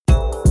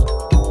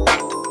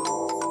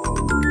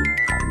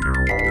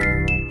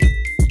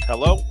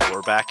Hello,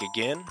 we're back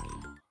again.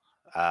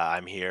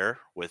 I'm here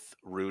with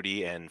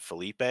Rudy and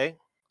Felipe.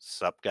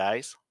 Sup,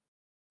 guys?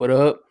 What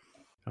up?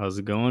 How's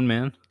it going,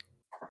 man?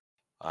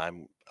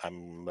 I'm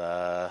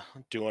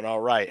doing all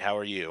right. How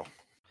are you?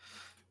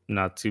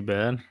 Not too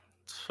bad.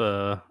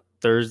 It's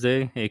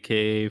Thursday,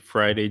 aka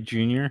Friday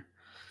Junior.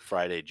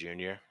 Friday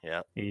Junior.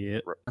 Yeah,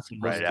 Yep. r-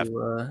 I'm right supposed after.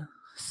 to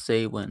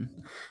say when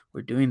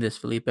we're doing this,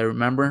 Felipe.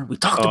 Remember we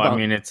talked Oh, I about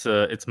mean it's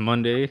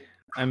Monday.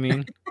 I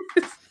mean,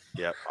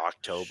 Yep,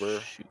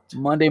 October. shoot.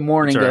 Monday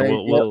morning, Sorry, guys.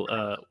 we'll Yep.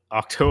 we'll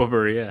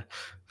October. Yeah.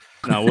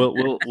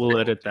 No, we'll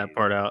edit that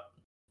part out.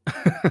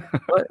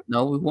 What?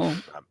 No, we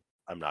won't.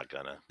 I'm not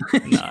gonna.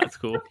 Nah, it's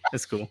cool.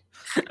 It's cool.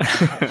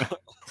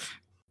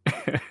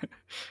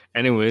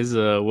 Anyways,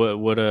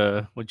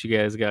 what you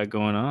guys got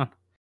going on?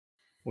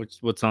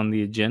 What's on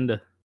the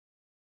agenda?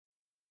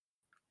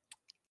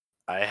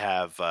 I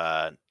have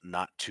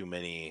not too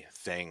many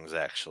things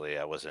actually.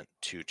 I wasn't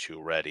too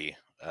ready.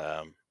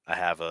 I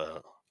have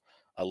a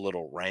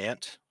little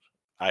rant.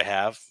 I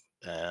have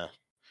uh,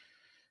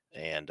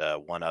 and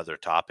one other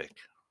topic.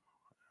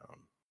 Um,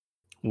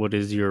 What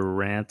is your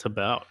rant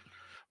about?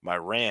 my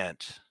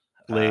rant.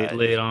 Lay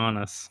it on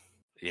us.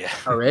 Yeah.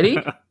 Already?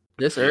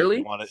 This early?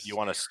 You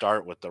want to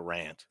start with the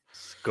rant.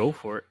 Go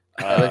for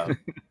it. Um,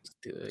 Let's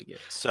do it again.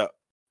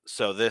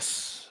 so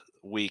this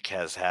week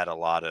has had a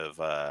lot of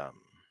uh,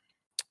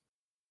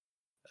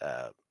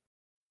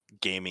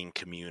 gaming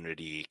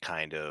community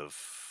kind of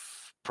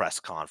press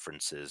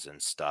conferences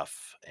and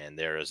stuff, and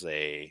there is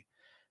a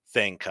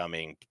thing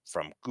coming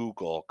from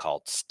Google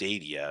called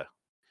Stadia,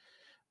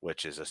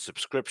 which is a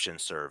subscription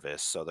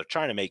service. So they're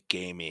trying to make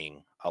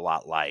gaming a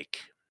lot like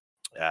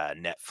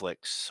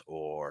Netflix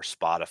or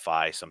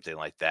Spotify, something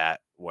like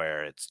that,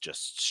 where it's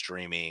just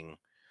streaming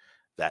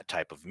that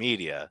type of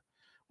media,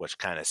 which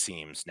kind of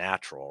seems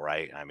natural,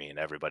 right? I mean,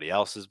 everybody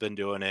else has been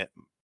doing it.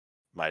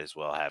 Might as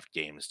well have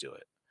games do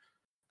it.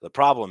 The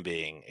problem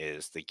being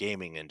is the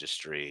gaming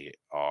industry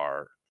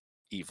are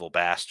evil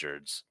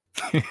bastards,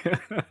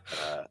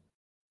 uh,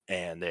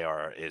 and they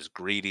are as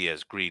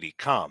greedy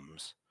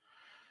comes.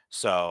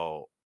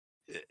 So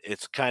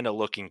it's kind of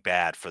looking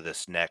bad for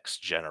this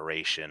next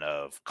generation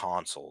of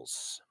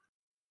consoles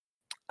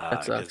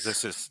That because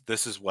sucks.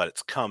 this is what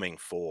it's coming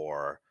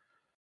for.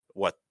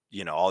 What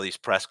all these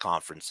press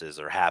conferences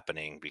are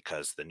happening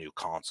because the new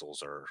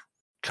consoles are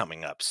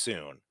coming up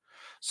soon.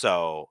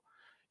 So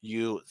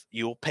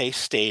you'll pay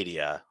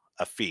Stadia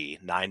a fee,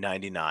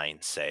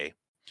 9.99, say,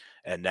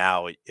 and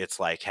now it's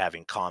like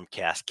having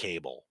Comcast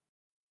cable.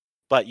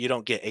 But you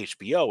don't get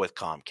HBO with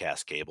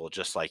Comcast cable,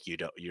 just like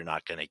you're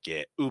not going to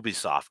get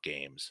Ubisoft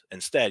games.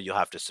 Instead, you'll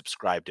have to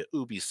subscribe to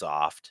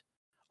Ubisoft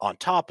on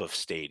top of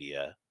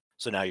Stadia.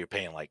 So now you're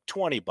paying like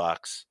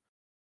 $20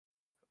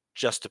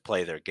 just to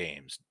play their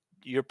games.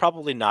 You're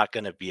probably not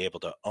going to be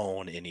able to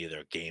own any of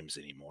their games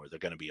anymore. They're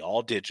going to be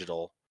all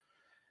digital,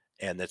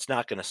 and that's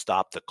not going to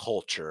stop the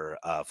culture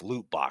of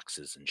loot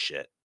boxes and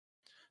shit.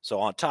 So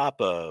on top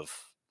of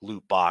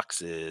loot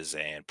boxes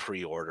and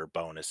pre-order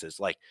bonuses,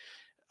 like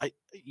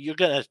you're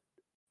going to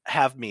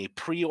have me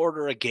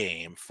pre-order a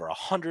game for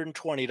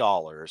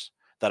 $120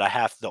 that I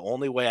have the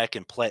only way I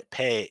can play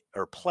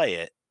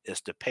it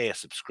is to pay a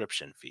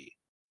subscription fee.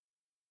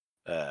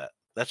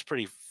 That's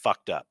pretty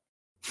fucked up.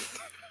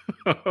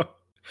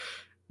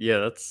 Yeah,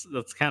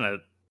 that's kind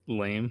of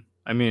lame.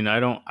 I mean, I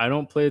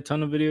don't play a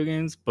ton of video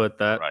games, but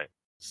that Right.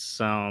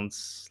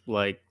 sounds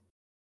like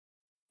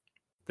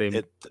they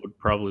It would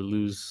probably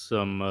lose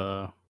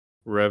some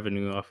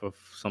revenue off of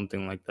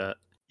something like that.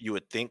 You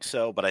would think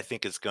so, but I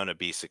think it's going to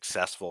be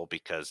successful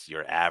because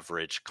your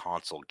average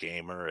console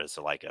gamer is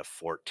like a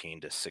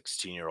 14 to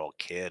 16-year-old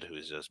kid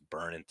who's just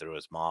burning through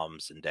his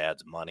mom's and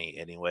dad's money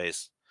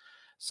anyways.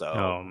 So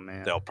Oh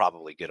man, they'll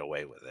probably get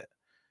away with it.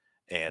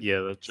 And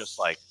yeah, just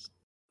like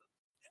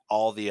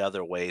all the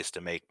other ways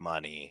to make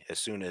money, as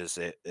soon as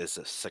it is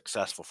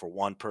successful for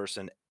one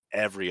person,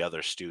 every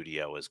other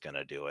studio is going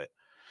to do it.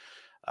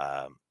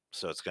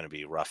 So it's going to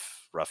be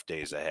rough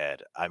days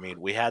ahead. I mean,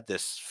 we had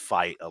this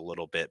fight a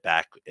little bit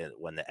back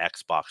when the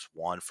Xbox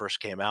One first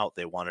came out.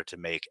 They wanted to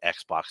make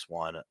Xbox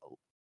One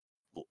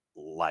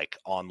like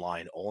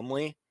online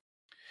only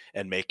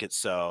and make it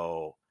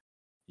so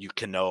you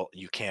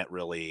can't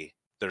really,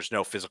 there's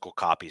no physical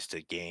copies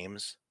to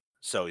games.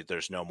 So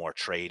there's no more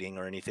trading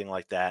or anything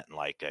like that. And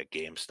like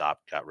GameStop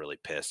got really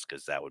pissed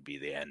because that would be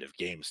the end of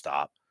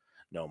GameStop.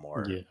 No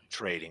more yeah.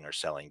 trading or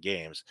selling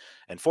games.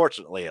 And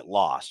fortunately, it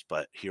lost.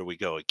 But here we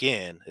go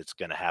again. It's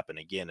going to happen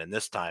again. And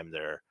this time,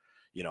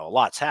 a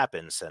lot's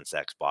happened since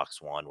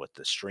Xbox One with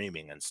the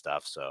streaming and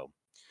stuff. So,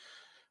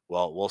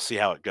 well, we'll see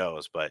how it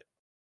goes. But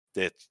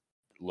it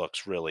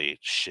looks really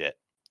shit.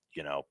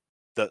 You know,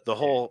 the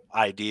whole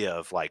idea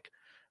of like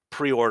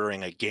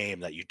pre-ordering a game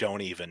that you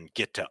don't even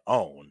get to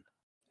own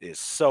is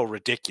so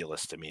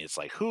ridiculous to me. It's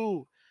like,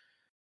 who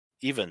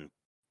even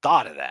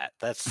thought of that?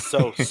 That's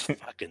so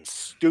fucking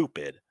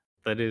stupid.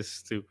 That is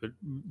stupid.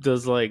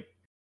 Does like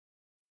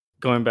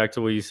going back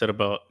to what you said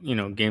about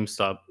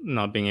GameStop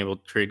not being able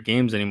to trade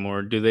games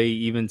anymore? Do they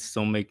even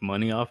still make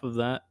money off of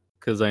that?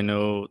 Because I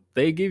know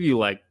they give you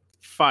like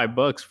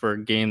 $5 for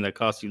a game that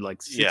costs you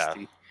like Yeah.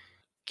 60.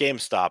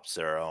 GameStop's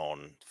their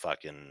own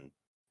fucking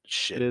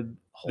shit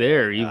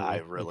They're hole. evil, I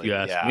if really, you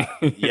ask yeah,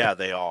 me. yeah,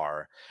 they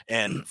are.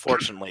 And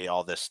fortunately,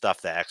 all this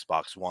stuff that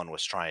Xbox One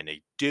was trying to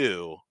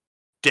do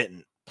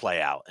didn't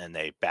play out, and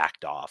they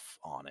backed off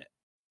on it.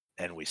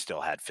 And we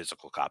still had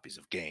physical copies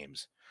of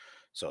games,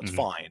 so it's Mhm.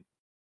 fine.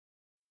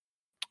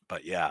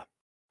 But yeah,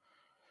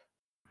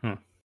 Huh.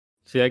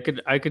 See, I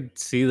could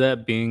see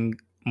that being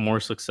more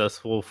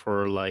successful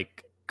for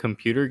like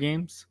computer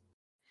games,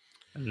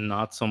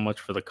 not so much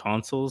for the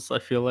consoles. I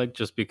feel like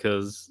just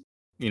because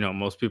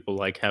most people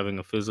like having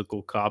a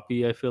physical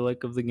copy. I feel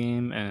like of the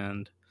game,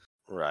 and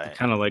right.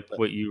 kind of like But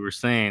what you were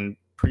saying,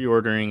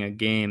 pre-ordering a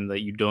game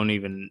that you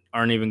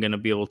aren't even going to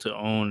be able to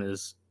own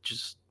is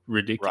just right.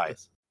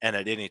 ridiculous. And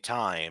at any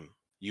time,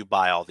 you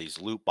buy all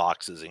these loot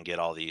boxes and get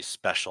all these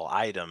special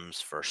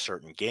items for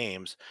certain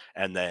games,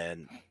 and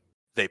then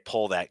they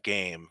pull that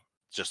game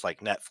just like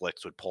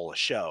Netflix would pull a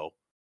show,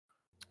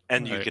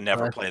 and you Right. can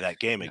never That's play that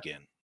game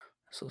again.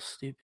 so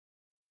stupid.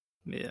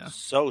 Yeah.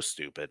 So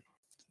stupid.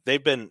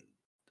 They've been the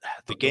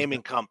But those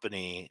gaming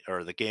company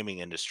or the gaming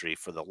industry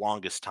for the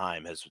longest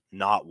time has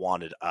not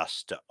wanted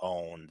us to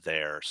own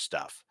their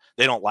stuff.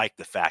 They don't like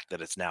the fact that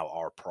it's now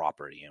our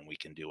property and we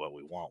can do what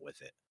we want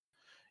with it.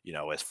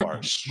 As far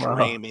as wow.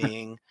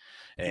 streaming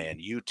and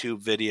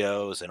YouTube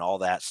videos and all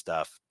that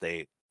stuff,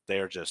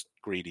 they're just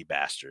greedy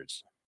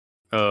bastards.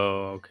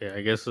 Oh, okay.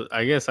 I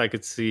guess I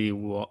could see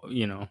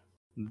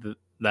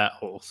that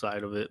whole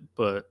side of it,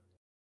 but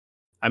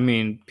I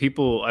mean,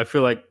 people. I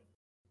feel like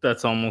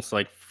that's almost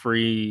like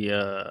free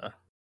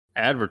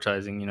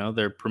advertising.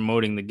 They're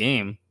promoting the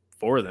game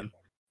for them.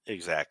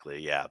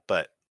 Exactly, yeah,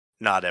 but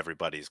not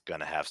everybody's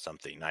gonna have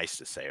something nice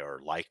to say or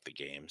like the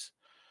games,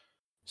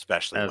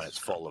 especially when That's it's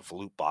full of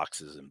loot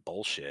boxes and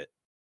bullshit.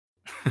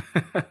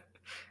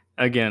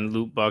 Again,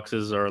 loot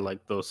boxes are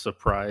like those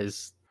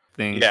surprise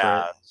things, right?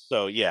 Yeah,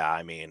 so yeah,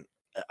 I mean,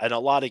 and a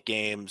lot of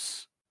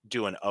games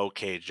do an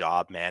okay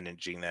job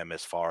managing them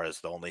as far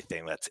as the only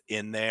thing that's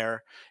in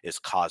there is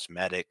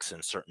cosmetics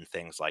and certain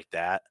things like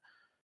that.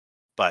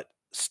 But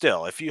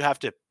still,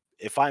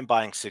 if I'm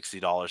buying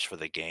 $60 for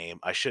the game,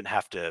 I shouldn't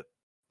have to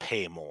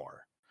pay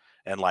more.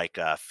 And like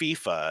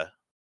FIFA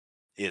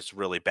is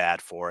really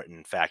bad for it.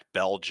 In fact,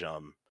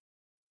 Belgium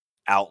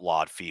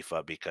outlawed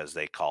FIFA because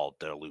they called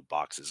their loot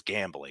boxes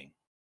gambling.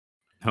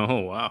 Oh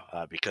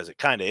wow. Because it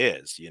kind of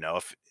is.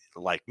 If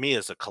like me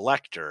as a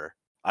collector,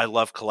 I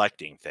love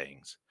collecting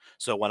things.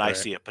 So when I Right.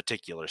 see a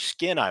particular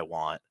skin I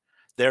want,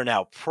 they're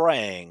now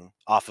preying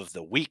off of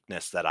the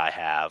weakness that I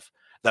have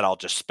that I'll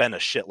just spend a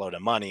shitload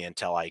of money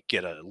until I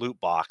get a loot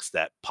box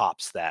that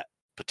pops that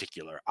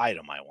particular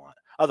item I want.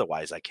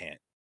 Otherwise, I can't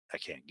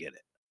get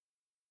it.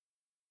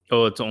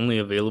 Oh, it's only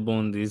available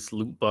in these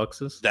loot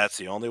boxes? That's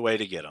the only way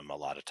to get them a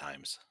lot of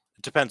times.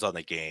 It depends on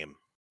the game,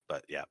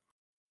 but yeah.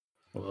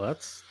 Well,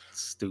 that's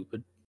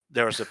stupid.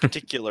 There was a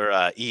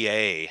particular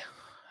EA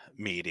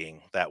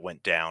meeting that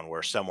went down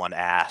where someone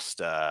asked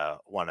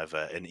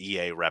an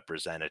EA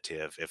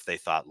representative if they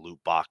thought loot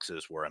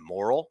boxes were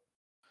immoral.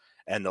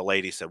 And the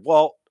lady said,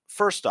 well,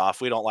 first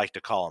off, we don't like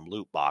to call them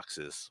loot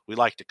boxes. We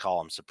like to call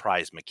them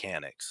surprise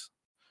mechanics,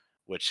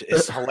 which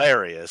is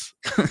hilarious.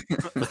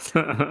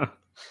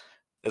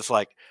 It's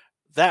like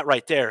that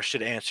right there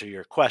should answer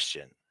your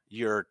question.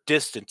 You're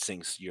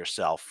distancing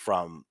yourself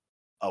from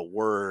a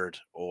word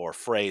or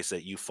phrase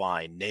that you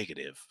find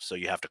negative, so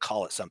you have to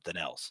call it something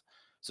else.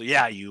 So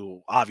yeah,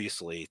 you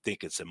obviously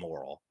think it's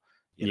immoral,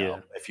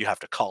 Yeah. if you have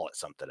to call it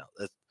something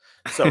else.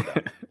 It's so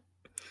dumb.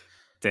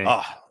 Dang.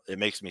 Oh, it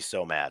makes me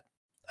so mad.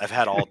 I've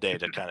had all day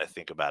to kind of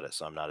think about it,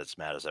 so I'm not as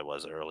mad as I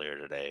was earlier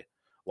today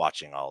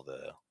watching all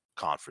the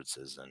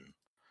conferences and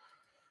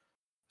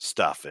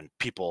stuff and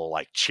people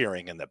like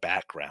cheering in the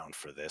background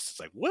for this. It's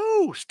like,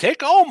 woo,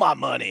 take all my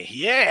money.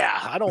 Yeah,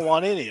 I don't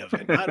want any of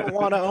it. I don't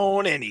want to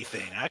own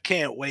anything. I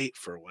can't wait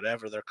for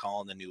whatever they're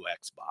calling the new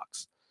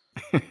Xbox.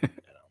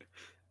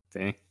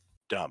 Dang.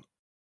 Dumb.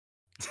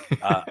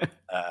 Uh,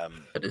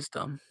 That is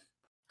dumb.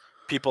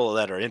 people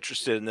that are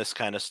interested in this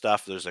kind of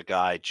stuff, there's a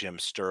guy, Jim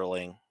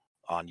Sterling,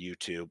 on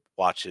YouTube.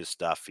 Watch his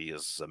stuff. He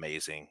is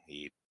amazing.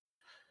 He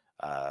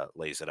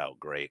lays it out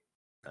great.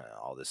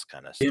 All this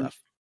kind of Jim, stuff.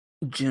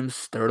 Jim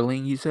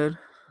Sterling, you said?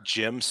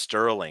 Jim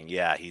Sterling,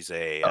 yeah, he's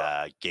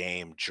a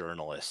game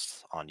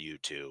journalist on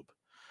YouTube.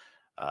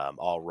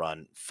 All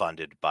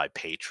funded by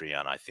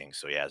Patreon, I think.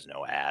 So he has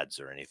no ads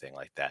or anything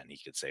like that, and he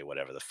could say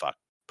whatever the fuck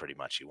pretty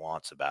much he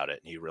wants about it.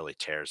 And he really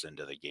tears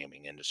into the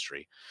gaming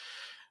industry.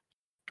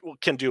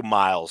 Can do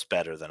miles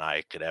better than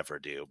I could ever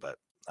do, but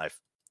I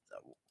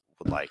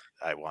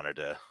wanted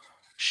to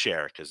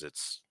share because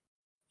it's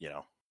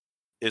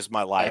is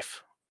my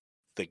life,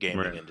 the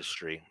gaming Right.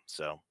 industry.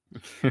 So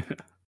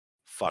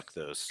fuck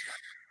those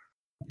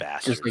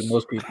bastards. Just like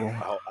most people.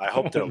 I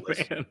hope they're Oh,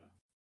 listening. man.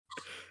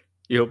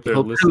 You hope they're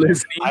Hope they're listening.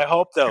 listening. I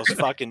hope those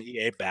fucking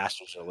EA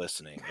bastards are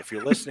listening. If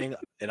you're listening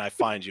and I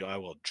find you, I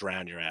will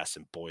drown your ass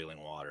in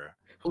boiling water.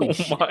 Holy Oh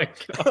shit. my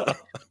god.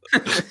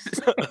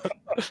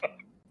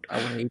 I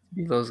would hate to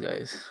be those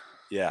guys.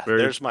 Yeah,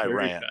 Very, there's my very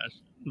rant.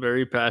 fast.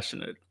 Very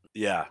passionate.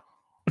 Yeah.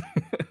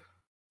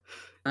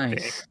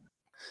 Nice.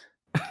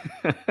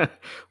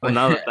 Well,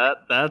 now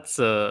that's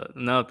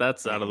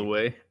out of the Mhm.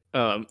 way.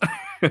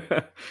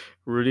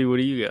 Rudy, what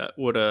do you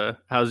got?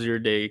 How's your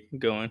day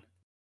going?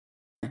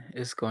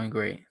 It's going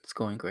great. It's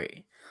going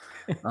great.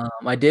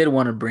 I did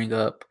want to bring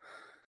up,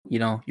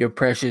 your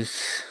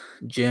precious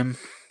Gem,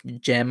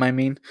 I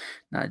mean,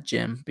 not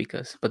Jim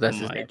but that's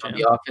his My name from The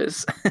Jam.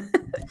 Office.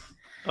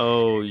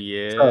 Oh So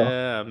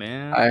yeah,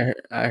 man.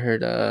 I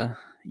heard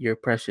your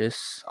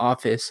precious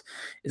Office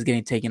is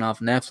getting taken off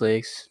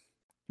Netflix,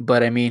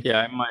 but I mean,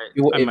 Yeah,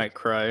 you- I if might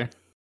cry.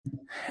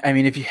 I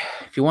mean if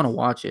you want to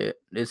watch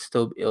it,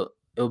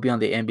 it'll be on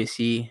the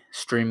NBC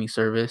streaming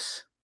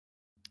service,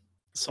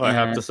 So I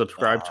have to and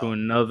subscribe to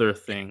another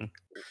thing.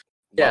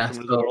 yeah,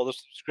 Welcome to the so world of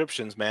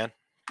subscriptions, man.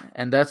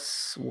 and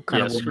that's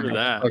kind Yeah, of what my screw next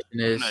that. question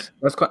is.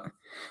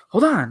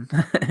 Hold on.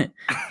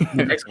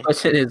 My next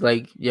question is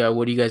like, yeah,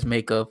 what do you guys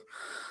make of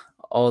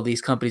all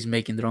these companies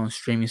making their own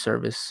streaming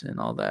service and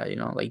all that?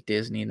 Like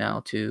Disney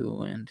now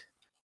too, and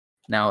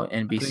now I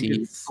think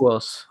NBC. it's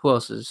Who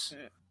else is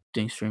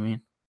doing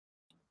streaming?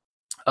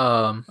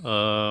 Um,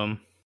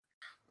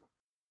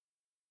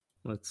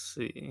 let's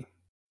see.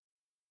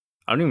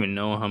 I don't even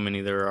know how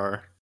many there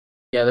are,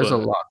 yeah, there's a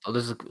but lot.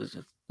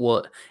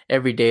 Well,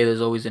 every day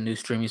there's always a new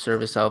streaming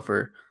service out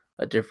for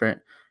a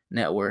different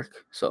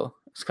network, so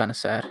it's kind of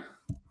sad.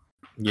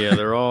 yeah,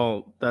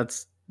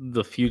 that's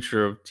the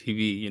future of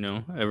TV,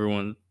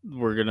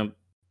 we're gonna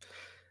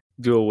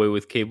do away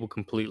with cable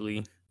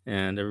completely,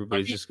 and I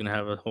everybody's mean, just gonna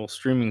have a whole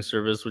streaming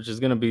service, which is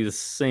gonna be the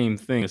same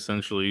thing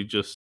essentially,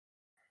 just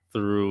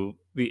through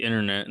the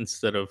internet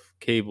instead of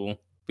cable,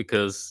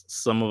 because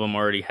some of them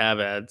already have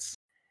ads.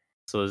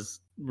 So there's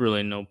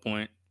really no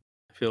point,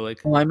 I feel like.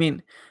 well, I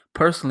mean,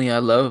 personally, I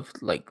love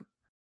like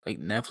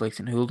Netflix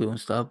and Hulu and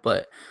stuff,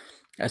 but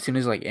as soon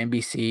as like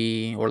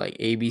NBC or like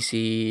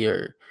ABC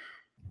or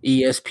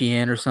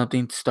ESPN or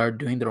something start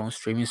doing their own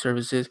streaming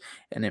services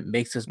and it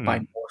makes us buy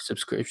Mm, more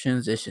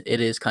subscriptions, it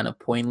is kind of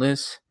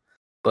pointless.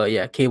 But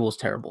yeah, cable's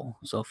terrible.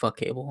 So fuck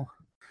cable.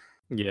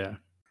 yeah.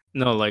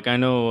 No, like I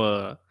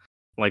know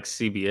like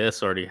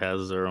CBS already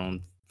has their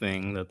own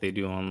thing that they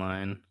do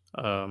online.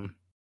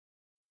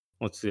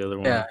 What's the other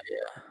Yeah, one?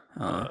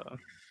 yeah. Uh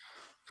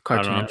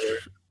I don't know. Cartoon Network.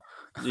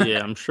 Yeah,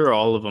 I'm sure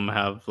all of them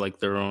have like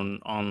their own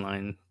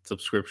online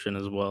subscription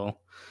as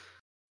well.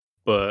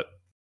 But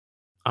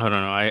I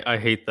don't know. I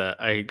hate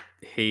that. I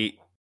hate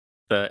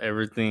that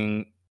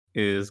everything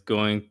is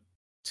going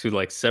to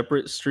like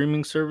separate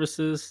streaming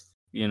services,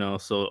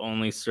 so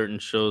only certain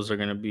shows are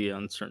going to be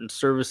on certain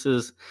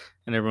services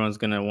and everyone's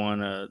going to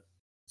want to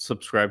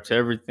subscribe to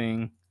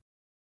everything.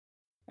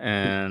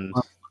 And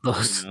Well,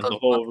 those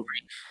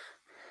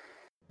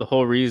the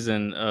whole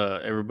reason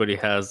everybody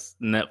has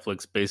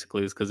Netflix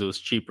basically is because it was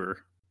cheaper,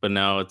 but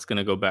now it's going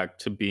to go back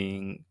to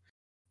being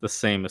the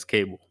same as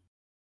cable,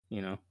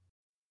 you know.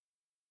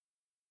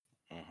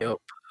 Mhm. Yep.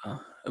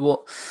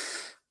 Well,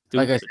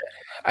 like I said, Stupid.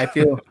 I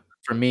feel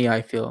for me,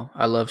 I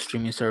love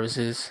streaming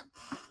services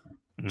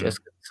Mhm.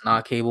 just 'cause it's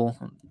not cable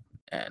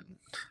and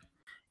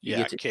you Yeah,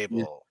 get to choose.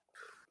 cable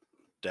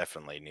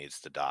definitely needs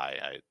to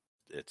die.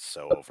 It's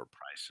so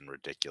overpriced and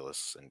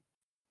ridiculous, and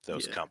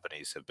those Yeah.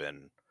 companies have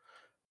been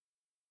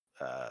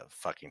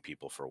fucking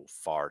people for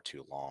far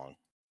too long.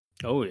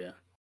 Oh yeah.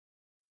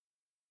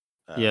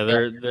 Yeah, Um,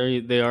 Yeah,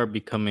 they are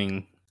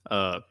becoming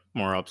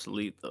more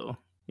obsolete though,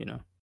 you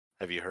know.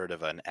 have you heard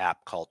of an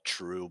app called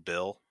True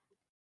Bill?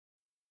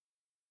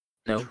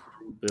 no.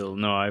 True Bill.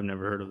 No, I've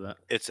never heard of that.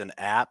 It's an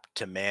app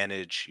to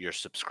manage your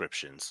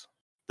subscriptions.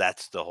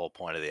 That's the whole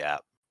point of the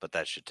app. But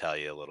that should tell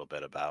you a little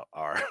bit about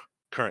our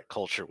current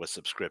culture with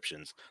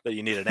subscriptions. That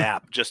you need an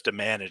app just to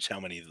manage how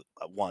many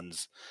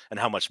ones and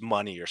how much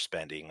money you're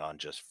spending on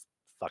just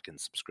fucking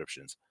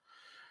subscriptions.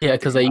 Yeah,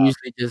 because Uh,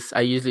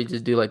 I usually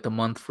just do like the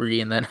month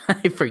free and then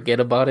I forget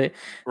about it.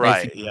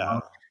 Next thing right? you Yeah.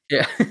 know,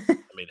 yeah.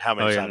 I mean, how Oh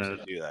many yeah, times no,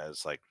 do you do that?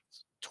 It's like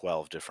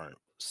 12 different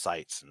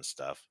sites and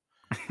stuff.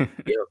 no.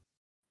 Yep.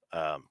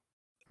 Um,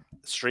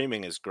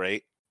 Streaming is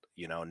great.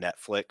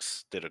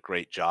 Netflix did a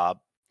great job.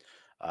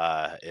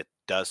 It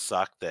does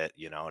suck that,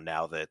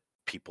 now that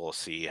people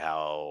see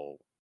how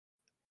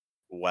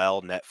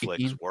well Netflix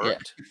Yeah.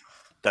 worked,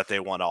 that they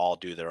want to all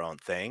do their own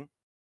thing.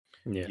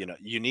 Yeah.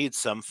 You need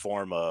some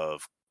form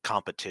of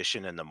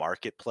competition in the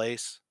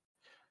marketplace.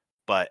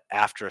 But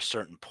after a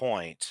certain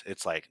point,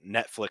 it's like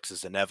Netflix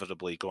is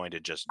inevitably going to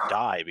just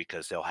die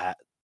because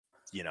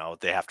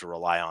they have to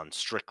rely on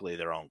strictly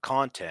their own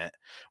content,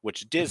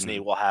 which Disney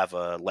Mhm. will have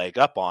a leg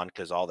up on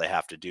because all they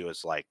have to do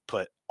is like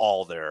put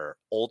all their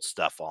old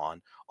stuff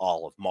on,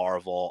 all of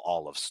Marvel,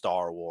 all of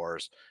Star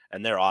Wars,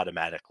 and they're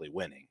automatically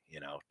winning,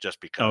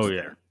 just Oh because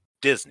yeah. they're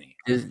Disney.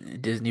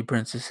 Disney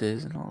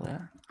princesses and all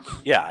that.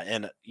 Yeah,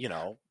 and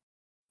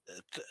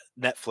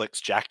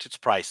Netflix jacked its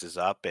prices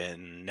up,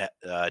 and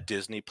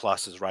Disney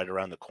Plus is right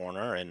around the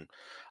corner. And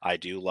I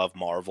do love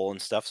Marvel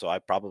and stuff, so I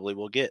probably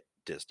will get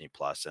Disney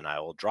Plus, and I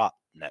will drop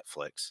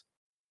Netflix.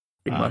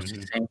 Pretty much Um,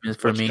 the Mhm. same as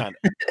for which me. kind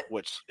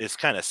which is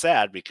kind of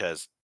sad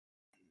because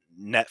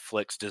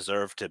Netflix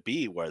deserved to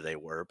be where they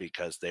were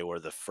because they were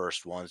the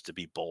first ones to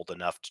be bold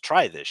enough to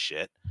try this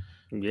shit,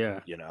 Yeah.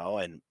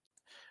 and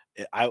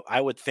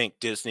I would think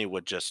Disney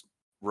would just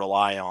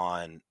rely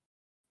on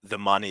the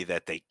money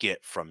that they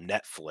get from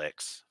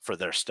Netflix for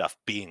their stuff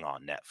being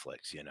on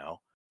Netflix,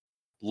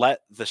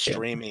 Let the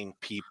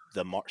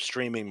Yeah.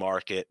 streaming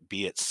market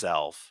be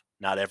itself.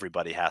 Not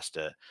everybody has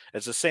to.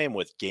 It's the same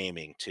with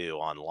gaming too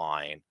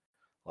online.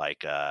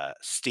 Like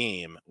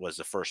Steam was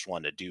the first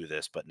one to do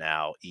this, but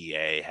now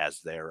EA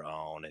has their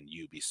own and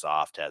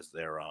Ubisoft has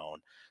their own.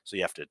 So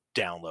you have to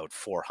download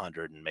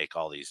 400 and make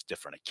all these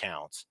different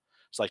accounts.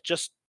 It's like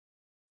just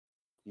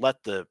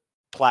let the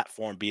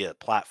platform be a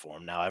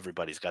platform. Now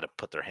everybody's got to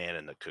put their hand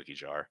in the cookie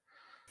jar.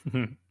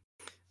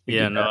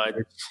 Yeah, no,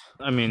 Yeah.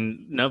 I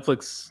mean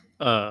Netflix.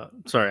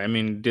 Sorry, I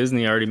mean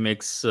Disney already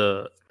makes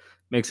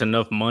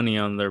enough money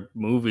on their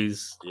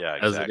movies Yeah,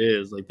 as it exactly.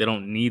 is. Like they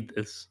don't need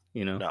this.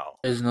 No.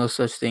 There's no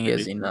such thing as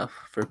Ridiculous. enough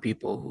for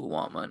people who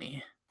want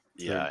money.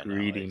 They're Yeah, I know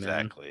greedy,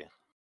 exactly.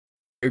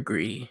 They're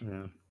greedy.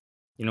 man. Yeah.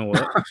 You know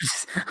what? I'm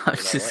You know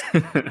just-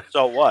 what?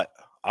 So what?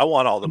 I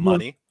want all the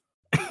money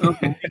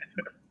Okay.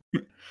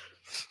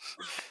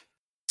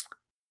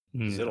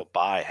 because Yeah. it'll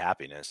buy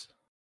happiness.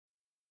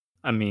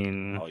 I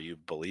mean, Oh, you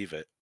believe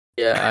it?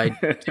 Yeah, I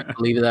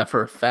believe that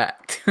for a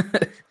fact.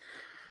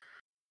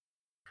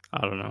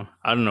 I don't know.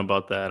 I don't know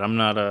about that. I'm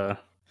not a.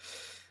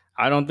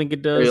 I don't think it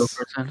Material does.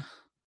 person.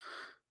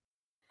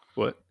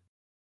 What?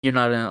 You're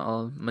not in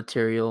all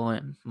material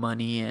and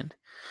money and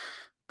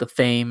the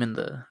fame and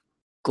the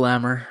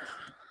glamour.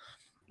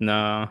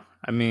 No,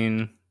 I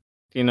mean,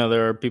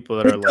 there are people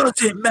that are like.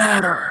 Doesn't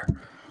matter.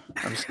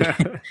 I'm just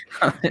kidding.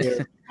 There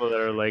are people that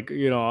are like,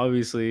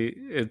 obviously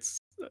it's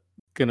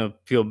gonna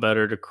feel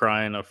better to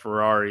cry in a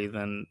Ferrari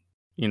than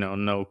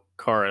no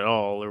car at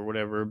all or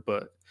whatever.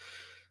 But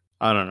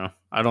I don't know.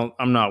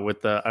 I'm not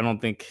with that. I don't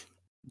think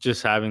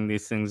just having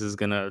these things is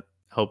gonna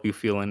help you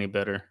feel any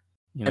better.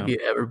 Have you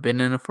ever been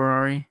in a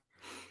Ferrari?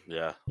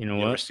 Yeah. You know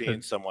You ever what?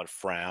 seen someone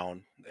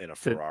frown in a That-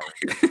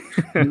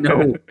 Ferrari?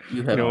 No, you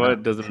You have know not. what?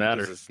 It doesn't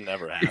matter. Because it's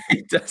never happened.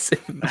 It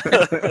doesn't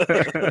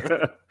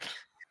matter.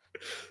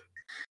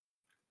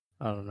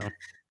 I don't know.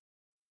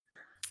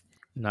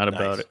 Not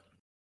about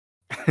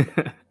Nice.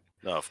 it.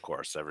 No, of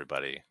course,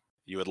 everybody.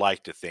 You would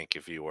like to think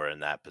if you were in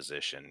that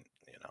position,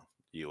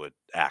 you would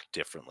act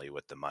differently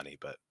with the money,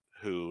 but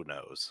who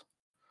knows?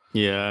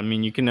 Yeah, I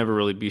mean, you can never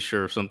really be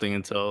sure of something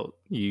until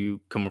you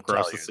come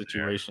across the you're there.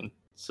 situation.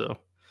 So,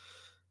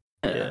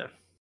 Yeah. yeah.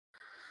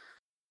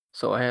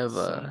 So I have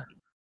So-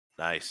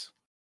 Nice.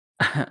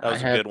 That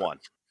was a good one.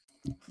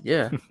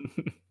 Yeah.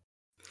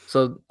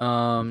 So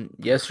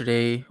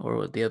yesterday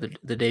or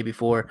the day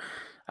before,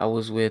 I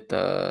was with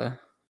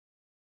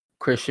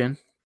Christian.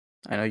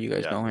 I know you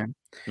guys Yeah. know him.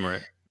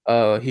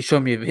 Right. He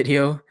showed me a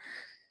video.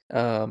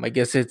 I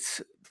guess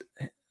it's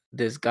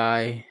this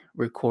guy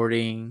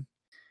recording.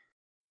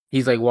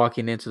 He's like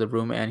walking into the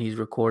room and he's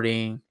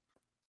recording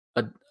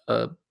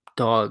a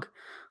dog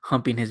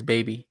humping his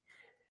baby.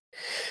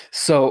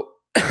 So,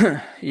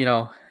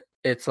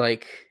 it's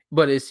like,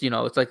 but it's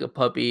like a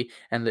puppy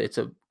and it's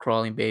a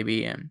crawling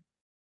baby and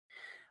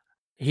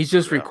he's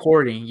just Yeah.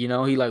 recording, he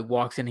like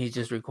walks in, he's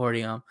just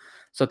recording them.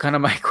 So kind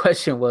of my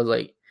question was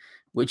like,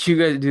 would you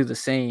guys do the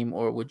same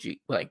or would you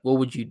what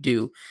would you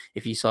do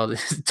if you saw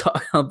this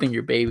dog humping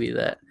your baby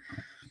that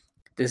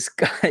this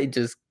guy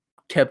just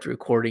kept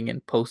recording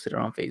and posted it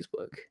on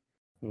Facebook?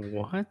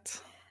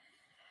 What?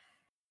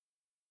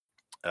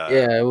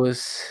 Yeah, it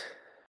was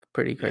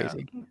pretty yeah.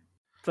 crazy. He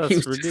That's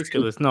was just-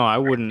 ridiculous. No, I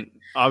wouldn't.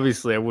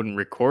 Obviously, I wouldn't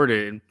record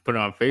it and put it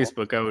on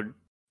Facebook. I would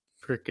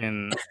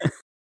freaking,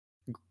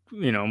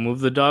 move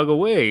the dog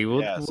away.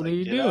 What, Yeah, it's what like, are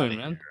you get outta doing,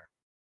 man? here.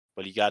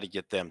 But you got to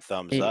get them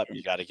thumbs Hey, up.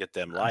 You got to get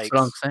them That's what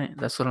I'm likes saying.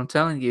 That's what I'm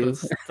telling you.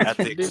 That's, at that's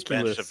the expense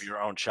ridiculous. of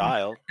your own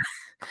child.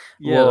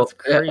 Yeah, Well, that's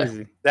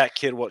crazy. That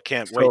kid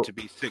can't So- wait to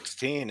be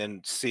 16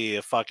 and see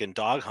a fucking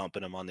dog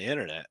humping him on the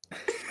internet.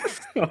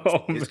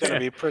 Oh, He's going to man.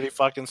 be pretty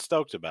fucking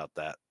stoked about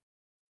that.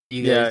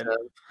 You Yeah. guys,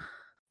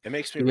 It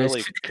makes me You guys-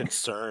 really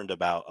concerned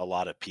about a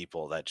lot of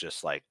people that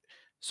just like,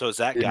 so is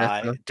that Do that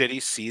guy, stuff? did he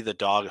see the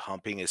dog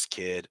humping his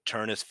kid,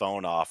 turn his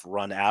phone off,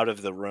 run out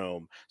of the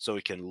room so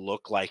he can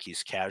look like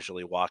he's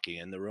casually walking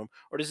in the room?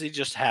 Or does he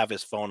just have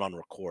his phone on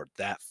record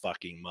that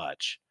fucking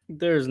much?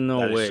 There's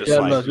no That is way. just Yeah,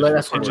 like- look,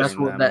 that's recording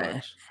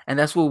what and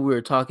that's what we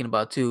were talking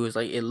about too. Is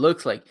like it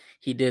looks like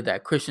he did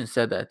that. Christian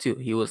said that too.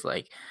 He was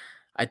like,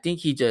 I think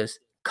he just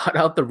got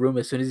out the room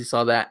as soon as he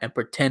saw that and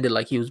pretended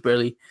like he was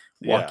barely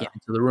walking Yeah.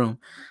 into the room.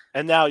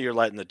 And now you're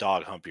letting the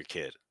dog hump your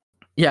kid.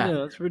 Yeah,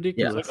 that's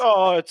ridiculous. It's like,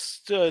 oh,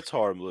 it's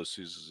harmless.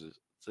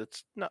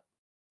 It's not.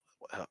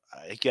 Well,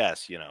 I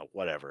guess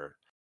whatever.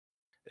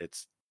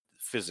 It's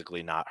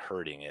physically not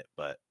hurting it,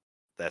 but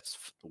that's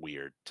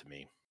weird to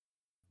me.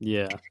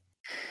 Yeah.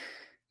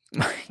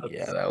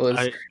 yeah, that was.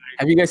 I,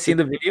 Have you guys seen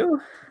the video?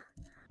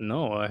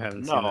 no, I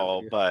haven't seen that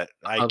No, video. but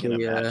I can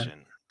Probably,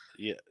 imagine.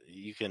 Yeah,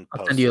 you can I'll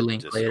post send you a it in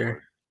link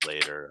later. Discord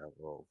later.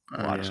 We'll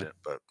Oh, watch yeah. it,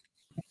 but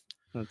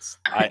That's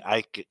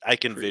I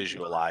can Pretty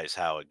visualize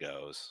how it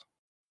goes.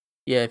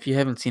 Yeah, if you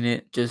haven't seen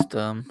it, just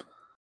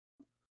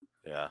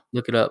Yeah.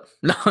 look it up.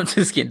 No, I'm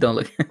just kidding. Don't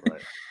look.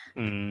 Right.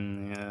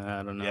 Yeah,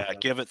 I don't know. Yeah.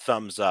 Give it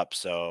thumbs up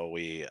so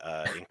we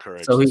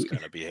encourage So this he,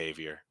 kind of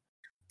behavior.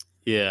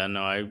 Yeah,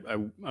 no,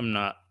 I'm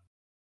not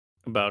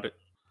about it.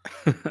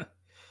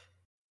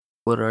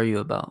 what are you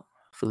about,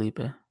 Felipe?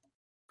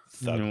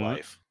 Thug know what?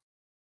 life.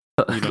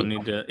 You don't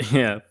need to.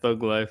 Yeah,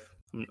 thug life.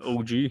 I'm an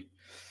OG.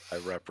 I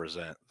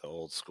represent the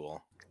old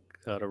school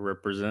Gotta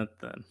represent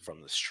then.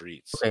 from the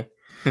streets. Okay.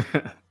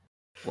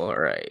 All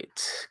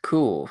right.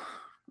 Cool.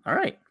 All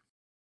right.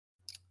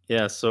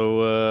 Yeah,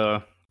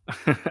 so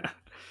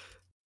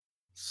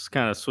just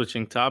kind of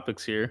switching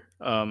topics here.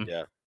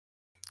 Yeah.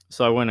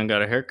 So I went and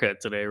got a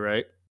haircut today,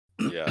 right?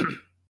 Yeah.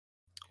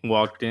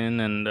 Walked in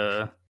and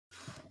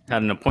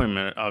had an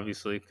appointment,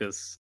 obviously,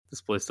 because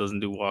this place doesn't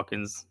do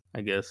walk-ins,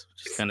 I guess,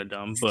 which is kind of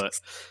dumb. But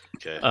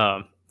Okay.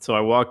 so I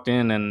walked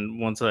in, and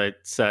once I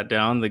sat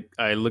down,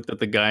 I looked at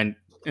the guy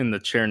in the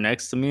chair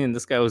next to me, and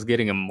this guy was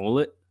getting a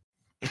mullet.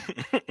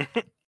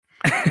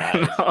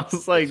 And I was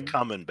It's like,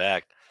 coming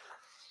back.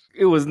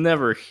 it was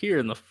never here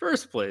in the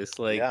first place.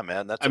 Like, Yeah,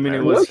 man. That's I mean, it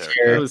America's was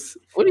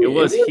haircut. it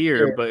was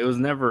here, but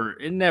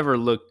it never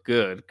looked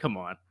good. Come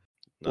on.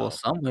 No. Well,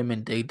 some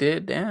women they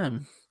did.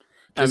 Damn.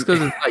 Just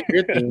because it's like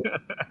your thing.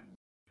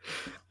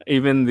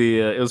 Even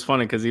it was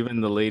funny because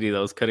even the lady that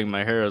was cutting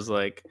my hair was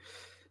like,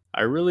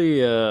 I really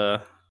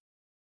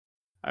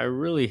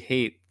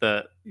hate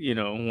that,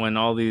 when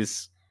all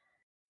these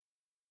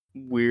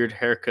weird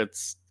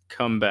haircuts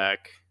come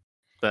back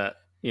that,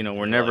 were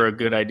You're never like- a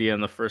good idea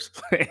in the first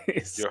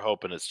place. You're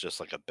hoping it's just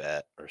like a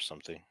bet or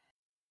something.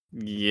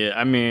 Yeah,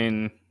 I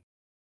mean,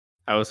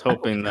 I was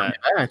hoping that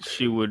back.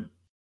 she would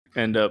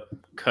end up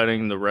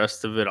cutting the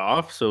rest of it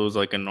off, so it was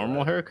like a normal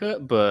Right.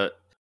 haircut, but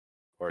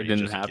Or it you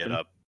didn't just happen. get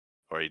up,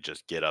 or you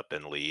just get up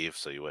and leave,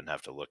 so you wouldn't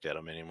have to look at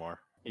him anymore.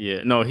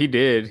 Yeah, no, he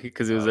did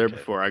because he was there Okay.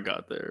 before I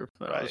got there.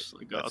 But I Right, was just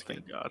like, oh, that's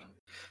thank good. God.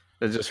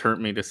 That just hurt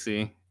me to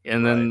see.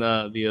 And then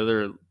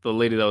the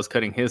lady that was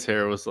cutting his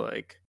hair was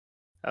like,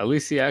 at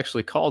least he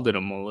actually called it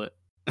a mullet.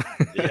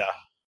 Yeah.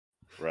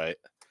 Right.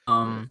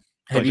 Have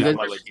Like, you I'm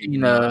guys like, ever seen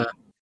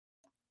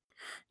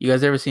you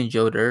guys ever seen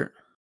Joe Dirt?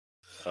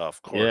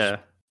 of course. Yeah.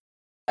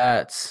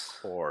 That's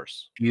Of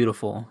course.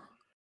 beautiful.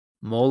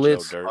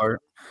 Mullets Dirt. are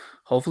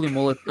hopefully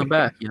mullets come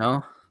back,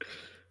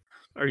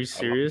 Are you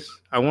serious?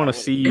 I want to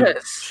see you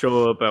Yes.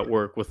 show up at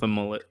work with a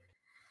mullet.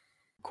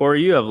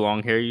 Corey, you have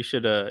long hair. You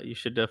should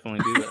definitely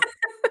do that.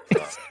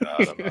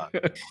 Oh,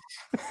 God,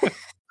 I'm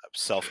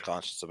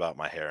self-conscious about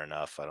my hair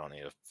enough. I don't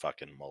need a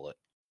fucking mullet.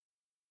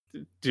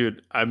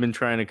 Dude, I've been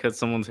trying to cut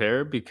someone's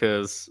hair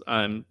because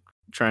I'm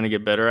trying to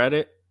get better at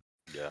it.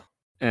 Yeah.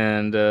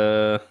 And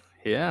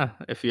yeah,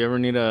 if you ever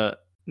need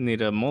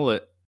a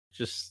mullet,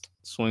 just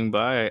swing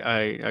by.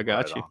 I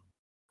got you.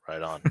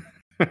 Right on.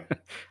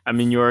 I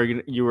mean, you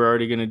were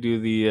already gonna do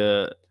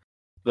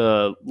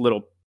the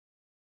little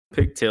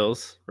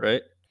pigtails,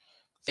 right?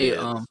 Hey,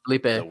 Yeah,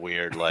 Felipe. the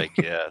weird,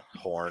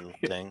 horn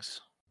things.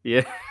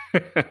 Yeah.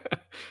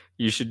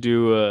 You should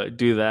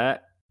do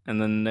that,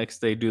 and then the next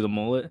day do the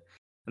mullet,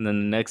 and then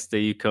the next day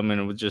you come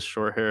in with just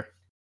short hair.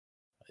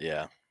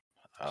 Yeah.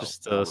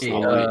 Just I'll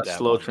slow write that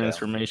one down.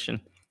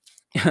 transformation.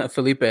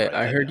 Felipe, Write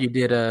I that heard down. you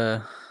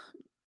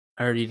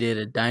did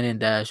a dine and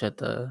dash at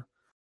the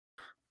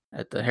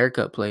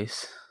haircut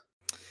place.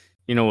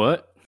 You know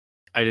what?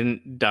 I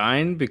didn't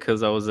dine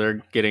because I was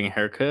there getting a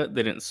haircut.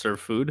 They didn't serve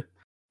food.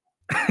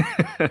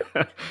 They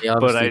But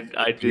obviously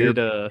I beer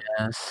did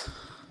Yes.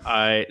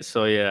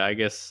 so yeah, I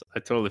guess I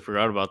totally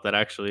forgot about that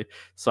actually.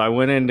 So I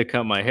went in to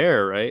cut my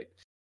hair, right?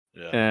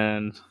 Yeah.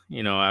 And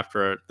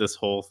after this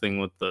whole thing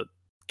with the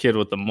kid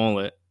with the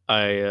mullet,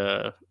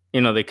 I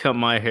they cut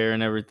my hair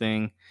and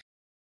everything.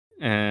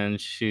 And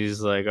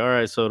she's like, all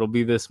right, so it'll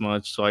be this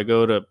much. So I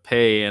go to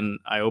pay and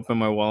I open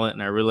my wallet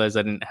and I realized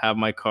I didn't have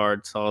my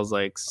card. So I was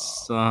like,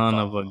 son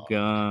of a fuck.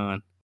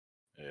 gun.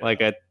 Yeah.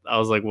 Like I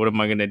was like, what am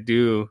I gonna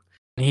do?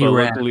 He But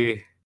ran.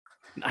 luckily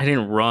I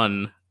didn't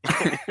run.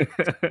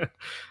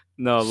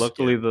 No,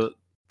 luckily the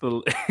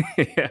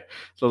yeah,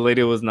 the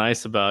lady was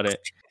nice about it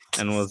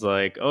and was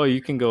like, oh,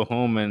 you can go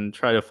home and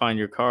try to find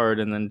your card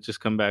and then just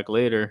come back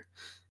later.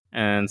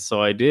 And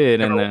so I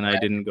did, and then I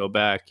didn't go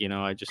back,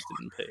 I just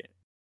didn't pay it.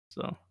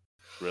 So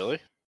Really?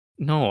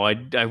 no,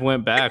 I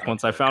went back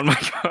once I found my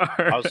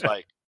card. I was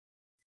like,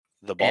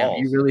 the Damn,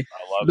 balls. you really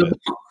I love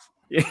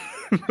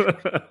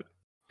it.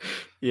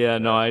 Yeah,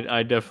 no,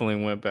 I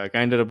definitely went back. I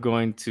ended up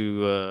going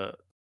to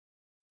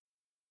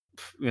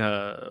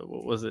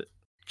what was it?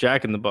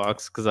 Jack in the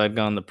Box, because I'd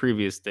gone the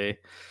previous day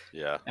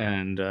Yeah.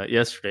 and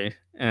yesterday,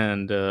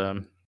 and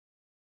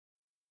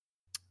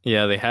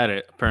yeah, they had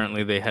it.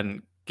 Apparently, they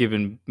hadn't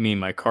given me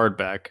my card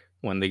back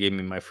when they gave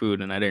me my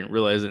food, and I didn't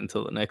realize it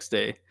until the next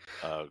day.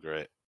 Oh,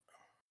 great.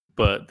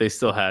 But they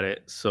still had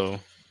it, so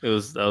that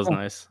was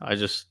nice. I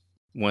just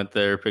went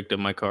there, picked up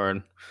my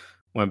card,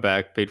 went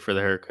back, paid for the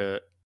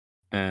haircut,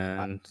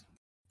 and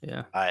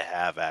yeah. I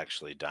have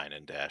actually dined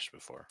and dashed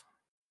before.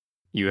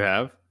 You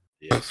have?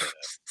 Yes.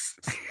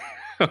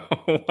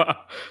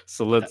 Wow.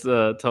 So let's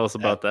tell us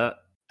about that.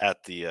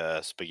 at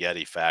the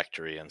spaghetti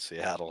factory in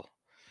Seattle.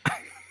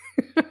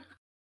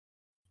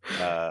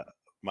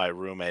 My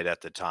roommate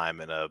at the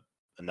time and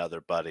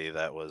another buddy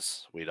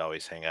we'd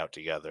always hang out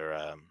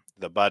together.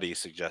 The buddy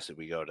suggested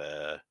we go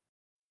to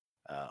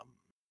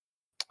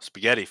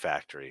spaghetti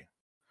factory.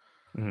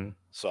 Mhm.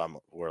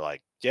 So we're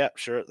like, yeah,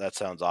 sure, that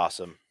sounds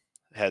awesome.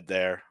 Head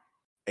there,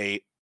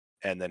 ate,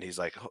 and then he's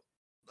like,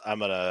 I'm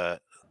gonna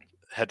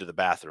head to the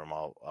bathroom.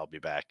 I'll be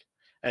back,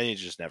 and he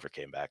just never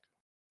came back.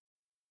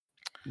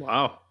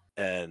 Wow.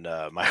 And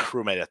my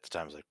roommate at the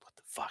time was like, what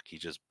the fuck? He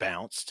just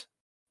bounced.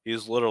 He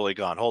was literally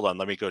gone. Hold on,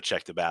 let me go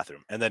check the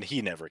bathroom. And then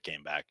he never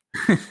came back.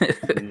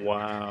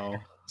 Wow.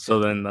 So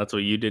then that's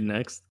what you did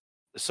next?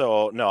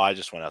 So no, I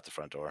just went out the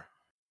front door.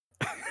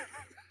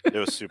 It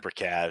was super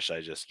cash.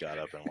 I just got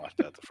up and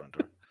walked out the front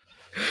door.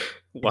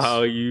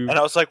 Wow, you. And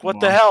I was like, what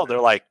the hell? They're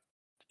like,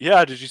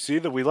 yeah, did you see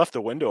that we left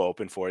the window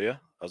open for you? I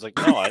was like,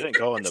 no, I didn't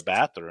go in the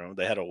bathroom.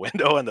 They had a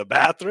window in the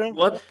bathroom.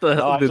 What the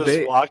No, hell I did just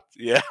they? walked.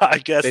 Yeah, I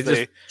guess They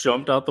just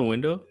jumped out the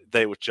window?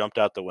 they jumped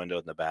out the window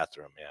in the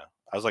bathroom. Yeah,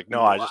 I was like,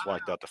 no, I just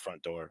walked out the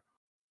front door.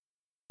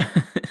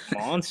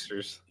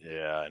 Monsters.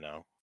 Yeah, I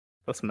know.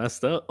 That's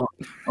messed up.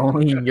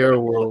 Only in your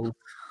world.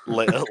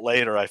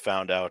 Later, I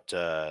found out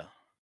a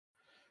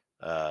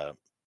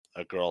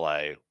girl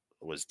I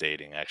was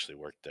dating actually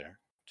worked there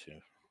too.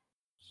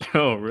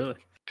 Oh, really?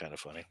 Kind of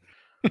funny.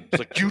 It's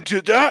like, you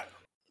did that?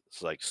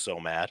 It's like so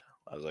mad.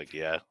 I was like,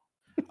 yeah.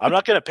 I'm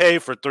not gonna pay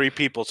for 3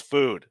 people's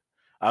food.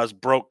 I was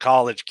broke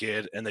college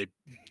kid, and they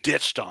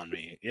ditched on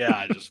me. Yeah,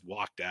 I just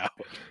walked out.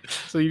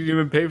 So you didn't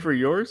even pay for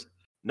yours?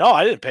 No,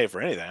 I didn't pay for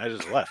anything. I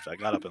just left. I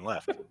got up and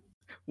left.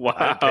 Wow.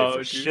 I didn't pay for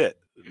dude. shit.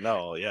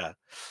 No, yeah.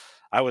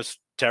 I was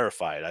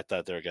terrified. I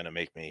thought they were gonna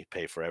make me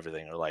pay for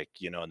everything, or like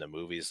in the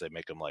movies they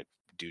make them like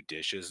do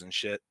dishes and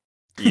shit.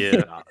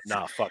 Yeah.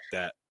 Nah, fuck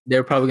that.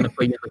 They're probably gonna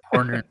put you in the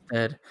corner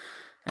instead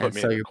Put and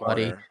me sell in the your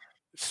body. corner,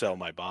 sell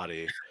my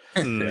body.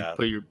 And Yeah.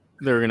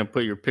 they're gonna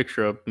put your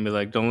picture up and be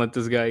like, "Don't let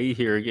this guy eat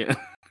here again."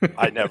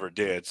 I never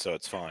did, so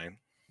it's fine.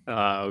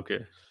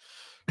 Okay.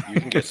 You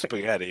can get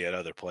spaghetti at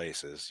other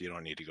places. You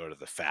don't need to go to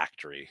the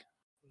factory.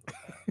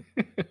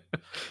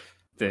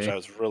 Which I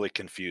was really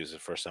confused the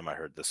first time I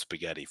heard the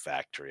spaghetti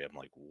factory. I'm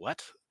like,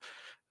 what?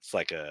 It's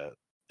like a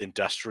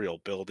industrial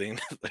building.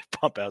 They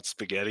pump out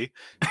spaghetti.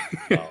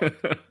 No,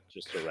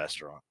 just a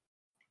restaurant.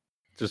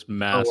 Just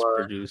mass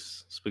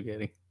produce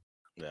spaghetti.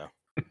 Yeah.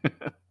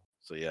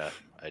 So yeah,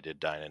 I did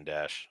dine and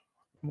dash.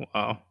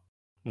 Wow.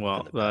 Well,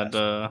 in the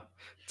that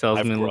tells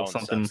I've me a little grown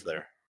something. since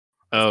there.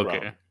 Okay.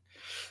 grown.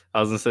 I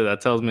was gonna say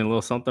that tells me a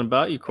little something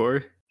about you,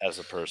 Corey. As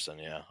a person,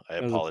 yeah. I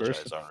As a apologize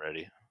person.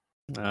 already.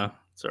 No,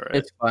 it's all right.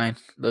 It's fine.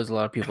 There's a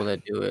lot of people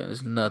that do it.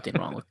 There's nothing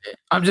wrong with it.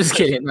 I'm just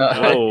kidding. No.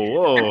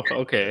 Whoa,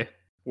 okay.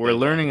 We're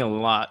learning a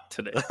lot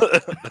today.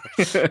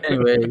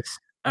 Anyways,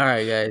 all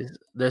right, guys.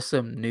 There's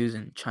some news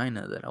in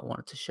China that I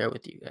wanted to share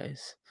with you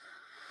guys.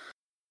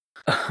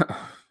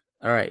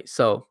 All right,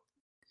 so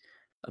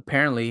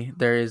apparently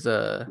there is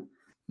a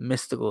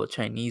mystical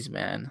Chinese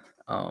man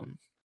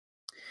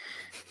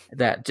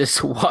that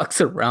just walks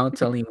around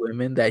telling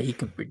women that he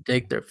can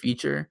predict their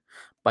future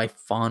by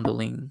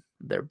fondling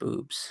their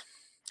boobs.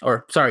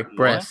 Or sorry,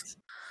 breasts.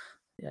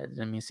 Yeah, I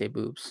didn't mean to say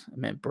boobs. I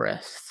meant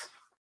breasts.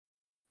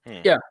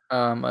 Yeah.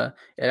 It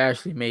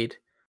actually made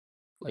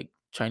like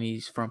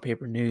Chinese front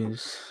paper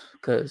news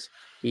because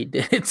he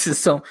did it to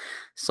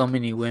so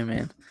many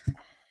women.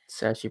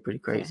 It's actually pretty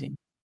crazy.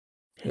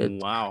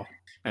 Wow.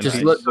 And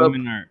just look up.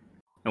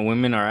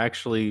 Women are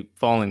actually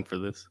falling for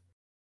this.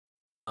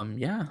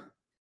 Yeah.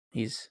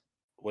 He's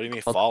What do you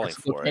mean falling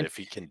for it? If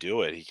he can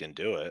do it, he can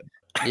do it.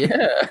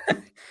 Yeah.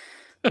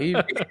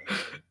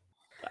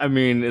 I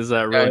mean, is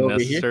that really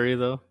necessary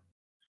though?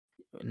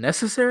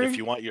 Necessary? If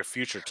you want your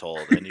future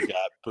told and you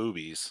got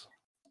boobies.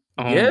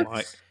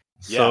 Yes.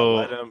 Yeah,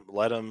 so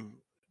let him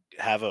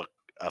have a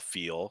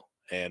feel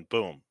and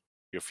boom,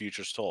 your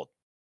future's told.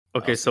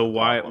 Okay, so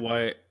why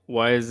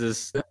is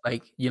this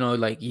like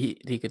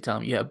he could tell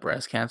him you have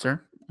breast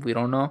cancer? We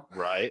don't know.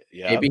 Right.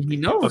 Yeah. Maybe he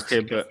knows. Okay,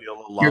 but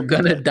you're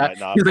gonna die.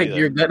 He's like,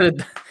 you're gonna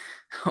die.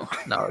 Oh,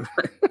 no.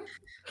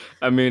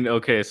 I mean,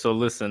 okay, so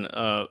listen,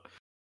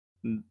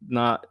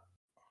 not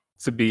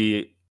to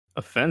be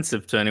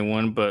offensive to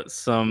anyone, but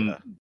some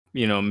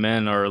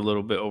men are a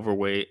little bit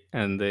overweight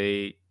and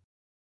they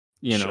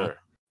Sure.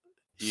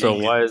 So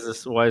why is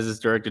this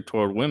directed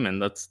toward women?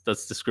 That's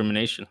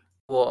discrimination.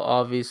 Well,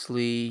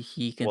 obviously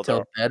he can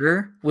tell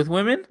better with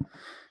women.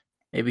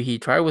 Maybe he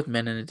tried with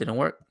men and it didn't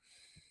work.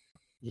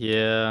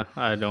 Yeah,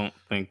 I don't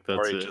think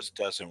that's it. Or he just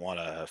doesn't want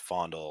to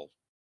fondle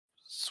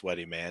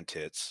sweaty man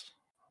tits.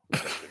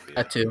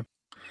 That too.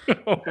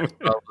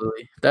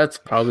 That's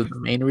probably the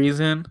main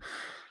reason.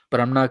 But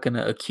I'm not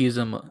gonna accuse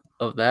him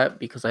of that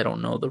because I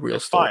don't know the real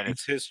story. Fine,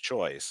 it's his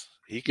choice.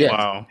 He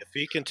can, if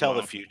he can tell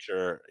the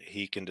future,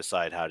 he can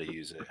decide how to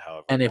use it.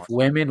 However, and if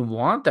women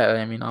want that,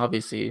 I mean,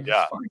 obviously,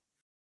 yeah.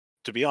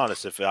 To be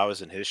honest, if I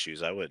was in his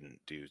shoes, I wouldn't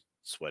do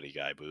sweaty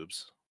guy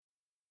boobs.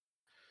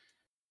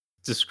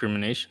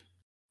 Discrimination.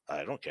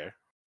 I don't care.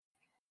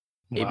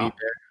 Maybe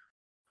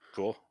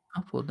Cool.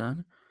 well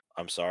done.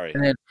 I'm sorry.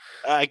 And then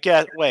I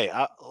get. Wait,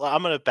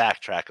 I'm going to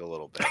backtrack a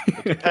little bit.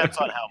 It depends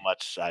on how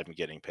much I'm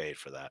getting paid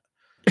for that.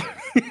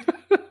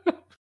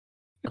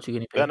 what you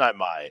getting paid? Then I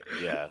might.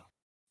 Yeah.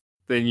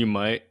 Then you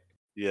might.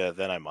 Yeah.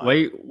 Then I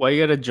might. Why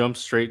you gotta jump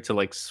straight to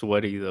like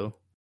sweaty though?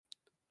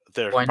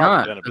 They're Why probably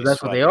not? going to 'Cause be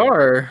that's what they sweaty.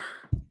 are.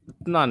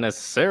 Not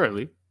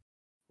necessarily.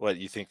 What,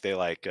 you think they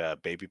like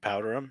baby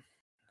powder them?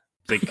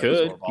 They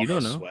could. Absorb all You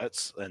don't those know.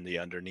 sweats and the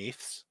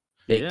underneaths.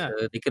 They Yeah.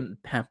 could. They couldn't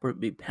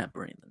be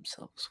pampering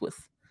themselves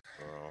with.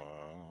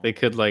 They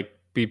could like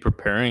be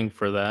preparing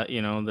for that.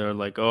 You know, they're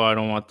like, oh, I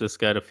don't want this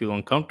guy to feel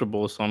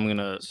uncomfortable, so I'm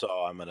gonna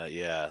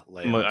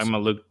lay I'm on gonna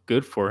look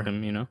good for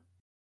him. You know.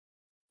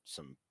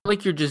 some.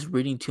 Like you're just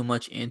reading too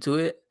much into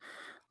it.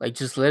 Like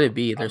just let it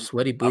be. They're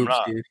sweaty boobs,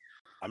 dude.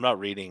 I'm not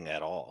reading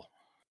at all.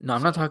 No,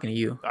 I'm not talking to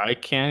you. I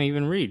can't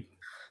even read.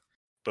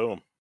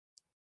 Boom.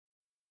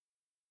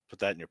 Put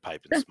that in your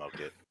pipe and smoke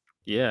it.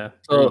 Yeah,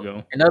 there you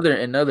go.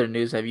 Another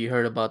news. Have you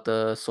heard about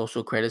the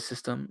social credit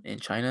system in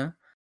China?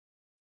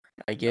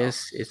 I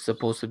guess it's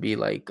supposed to be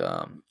like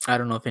I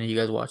don't know if any of you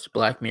guys watched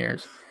Black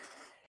Mirrors,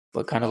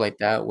 but kind of like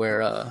that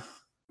where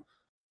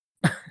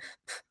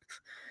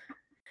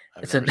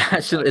it's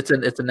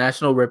a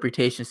national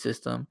reputation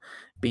system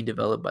being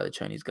developed by the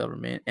Chinese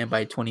government, and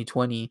by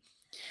 2020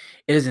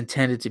 it is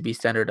intended to be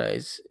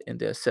standardized in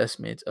the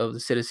assessment of the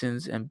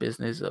citizens and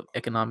business of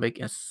economic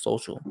and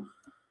social.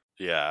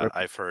 Yeah,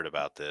 I've heard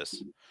about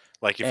this.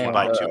 Like if you And,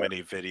 buy too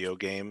many video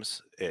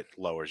games, it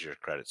lowers your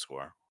credit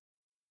score.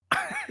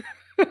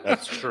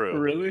 That's true.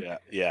 Really?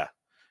 Yeah.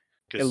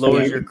 It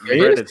lowers your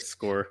credit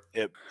score.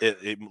 It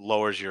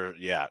lowers your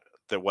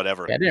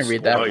whatever. I didn't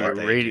read that. Oh, your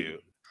rating.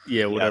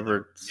 Yeah,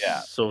 whatever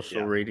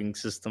social rating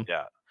system.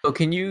 Yeah. So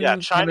can you? Yeah,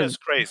 China's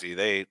crazy.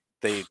 They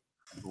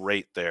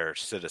rate their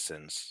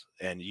citizens,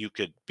 and you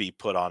could be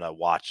put on a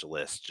watch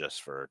list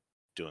just for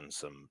doing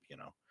some,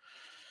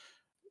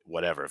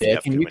 whatever. If you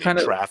have too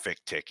many traffic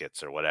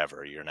tickets or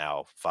whatever, you're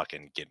now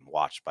fucking getting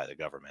watched by the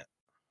government.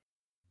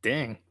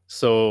 Dang.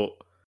 So,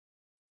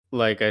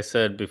 like I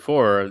said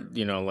before,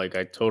 like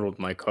I totaled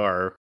my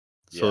car,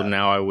 so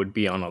now I would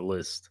be on a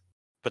list.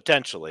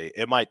 Potentially,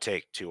 it might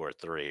take 2 or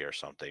 3 or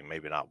something.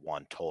 Maybe not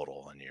one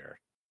total in your.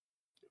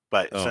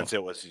 But since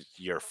it was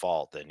your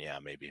fault, then yeah,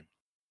 maybe. It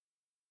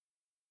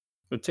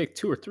would take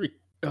 2 or 3.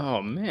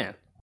 Oh man.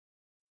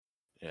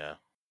 Yeah.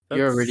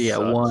 You're already at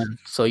 1,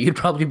 so you'd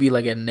probably be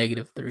like at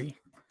 -3.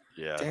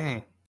 Yeah.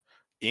 Dang.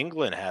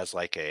 England has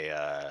like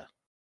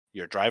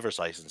your driver's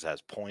license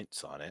has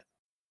points on it.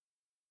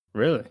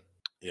 Really?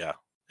 Yeah.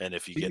 And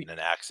if you get in an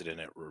accident,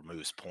 it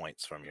removes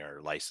points from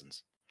your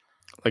license.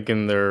 Like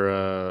in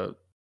their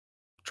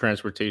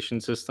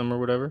transportation system or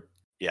whatever?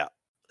 Yeah.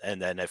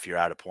 And then if you're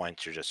out of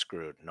points, you're just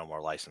screwed. No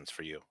more license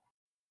for you.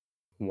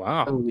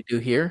 Wow. What do we do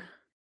here?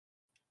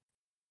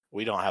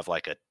 We don't have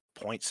like a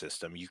point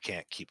system. You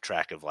can't keep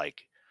track of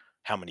like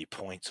how many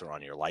points are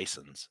on your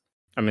license.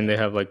 I mean, they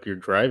have like your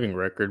driving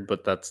record,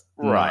 but that's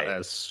not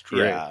as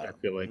strict. Yeah. I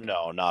feel like.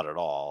 No, not at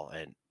all.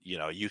 And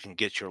you can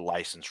get your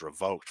license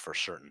revoked for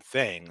certain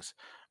things,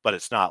 but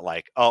it's not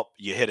like, oh,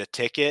 you hit a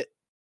ticket,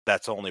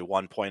 that's only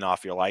 1 point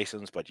off your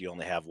license, but you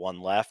only have 1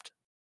 left.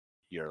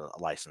 Your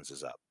license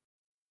is up.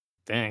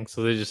 Dang.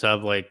 So they just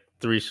have like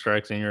 3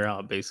 strikes and you're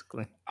out,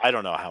 basically. I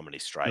don't know how many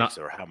strikes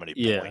or how many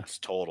points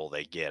total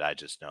they get. I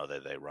just know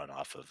that they run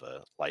off of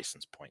a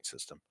license point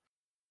system.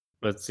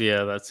 But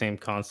that same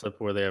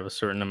concept where they have a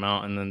certain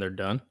amount and then they're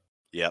done.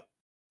 Yep.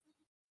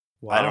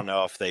 Wow. I don't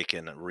know if they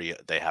can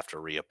they have to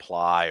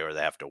reapply, or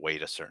they have to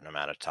wait a certain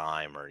amount of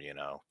time, or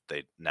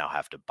they now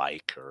have to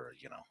bike, or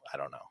I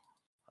don't know.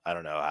 I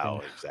don't know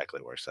how exactly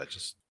it works. I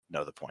just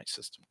know the point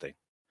system thing.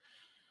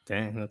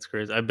 Dang, that's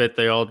crazy. I bet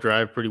they all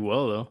drive pretty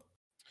well though.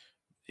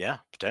 Yeah,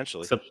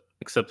 potentially.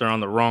 Except they're on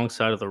the wrong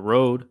side of the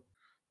road.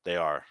 They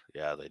are.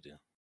 Yeah, they do.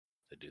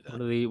 They do that.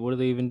 What are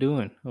they even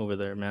doing over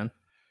there, man?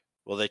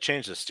 Well, they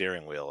changed the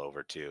steering wheel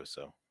over too,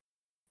 so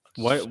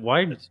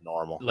why it's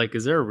normal. Like,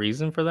 is there a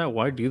reason for that?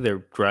 Why do they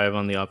drive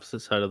on the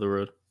opposite side of the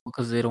road?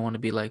 Because they don't want to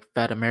be like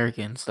fat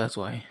Americans. That's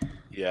why.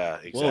 Yeah,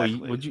 exactly.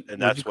 Whoa,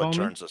 and that's what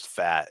turns us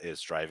fat,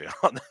 is driving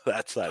on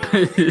that side of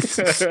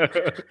the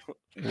road.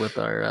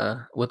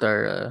 with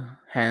our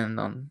hand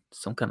on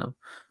some kind of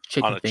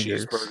chicken on a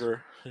fingers.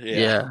 cheeseburger.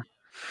 Yeah.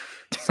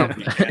 You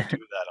can't do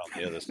that on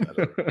the other side of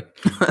the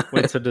road.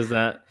 Wait, so does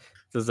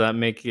that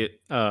make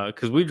it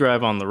because we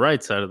drive on the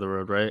right side of the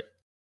road, right?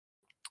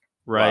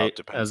 Right. Well, it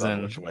depends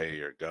on which way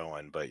you're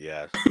going, but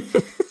yeah.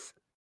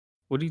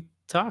 What are you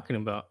talking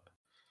about?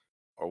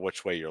 Or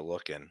which way you're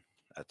looking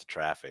at the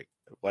traffic.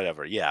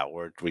 Whatever. Yeah,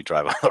 we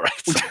drive on the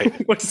right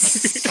side.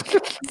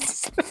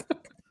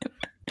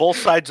 Both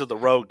sides of the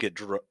road get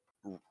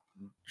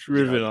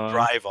driven on.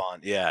 Drive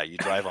on. Yeah, you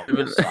drive on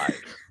both sides.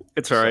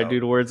 It's all right,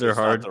 dude. Words are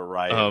hard. The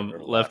right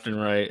left and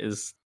right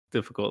is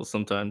difficult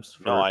sometimes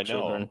for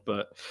children.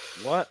 But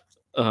what?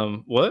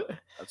 What?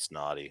 That's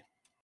naughty.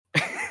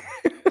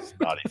 It's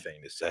a naughty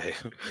thing to say.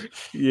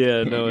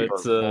 Yeah, no,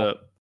 it's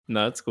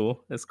no, it's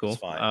cool. It's cool.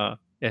 It's fine.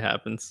 It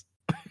happens.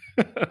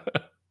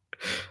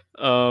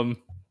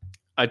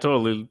 I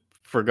totally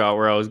forgot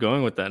where I was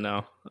going with that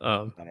now.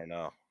 I don't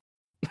know.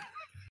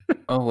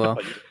 Oh well.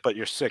 But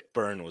your sick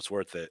burn was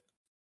worth it.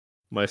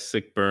 My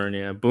sick burn,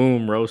 yeah.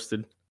 Boom,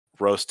 roasted.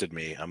 Roasted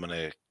me. I'm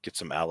gonna get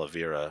some aloe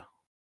vera.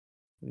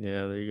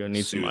 Yeah, there you go.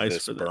 Need some Soothe ice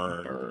this for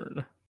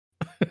burn.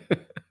 that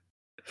burn.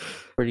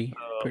 Pretty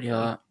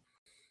hot.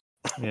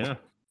 Yeah,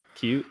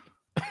 cute.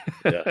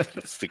 Yeah,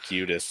 it's the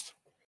cutest.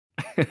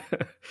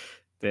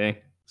 Dang.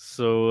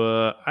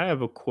 So I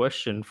have a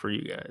question for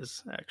you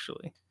guys,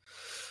 actually.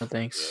 No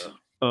thanks.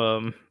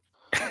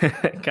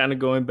 Kind of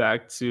going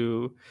back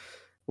to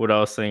what I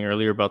was saying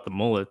earlier about the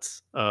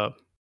mullets.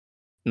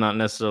 Not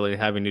necessarily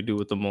having to do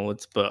with the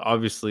mullets, but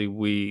obviously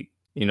we,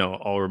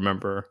 all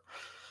remember,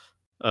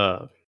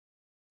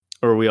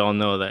 or we all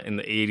know that in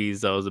the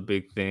 80s that was a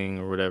big thing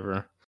or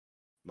whatever.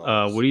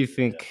 Mullets, What do you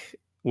think?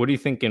 What do you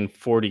think in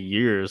 40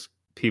 years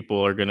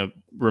people are gonna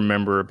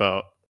remember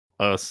about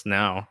us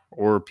now,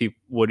 or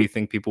what do you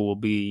think people will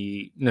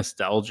be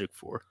nostalgic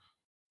for?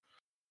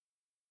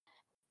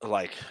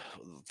 Like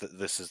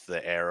this is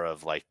the era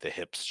of like the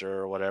hipster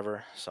or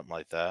whatever, something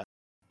like that.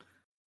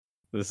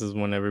 This is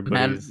when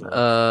everybody's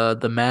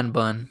the man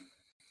bun.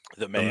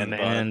 The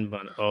man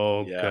bun.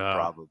 Oh yeah, god,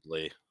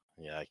 probably.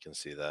 Yeah, I can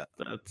see that.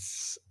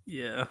 that's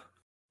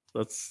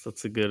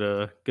a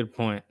good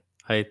point.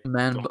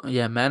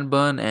 Man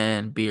bun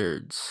and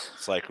beards.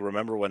 It's like,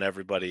 remember when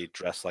everybody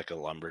dressed like a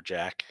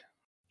lumberjack?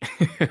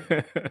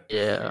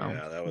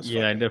 Yeah, that was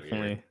yeah, I fucking definitely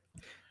weird.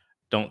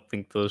 don't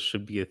think those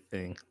should be a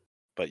thing.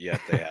 But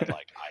yet they had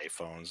like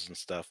iPhones and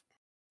stuff.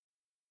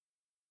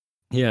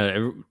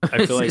 Yeah,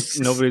 I feel like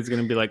nobody's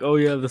gonna be like, "Oh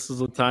yeah, this is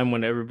a time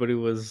when everybody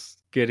was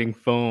getting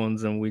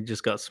phones and we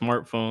just got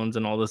smartphones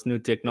and all this new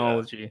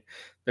technology."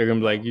 They're gonna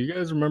be like, "You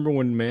guys remember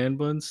when man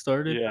buns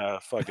started?" Yeah,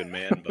 fucking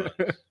man buns.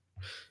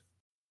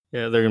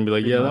 Yeah, they're gonna be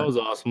like, Pretty "Yeah, that much. was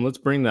awesome. Let's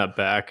bring that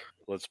back."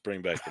 Let's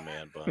bring back the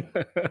man bun.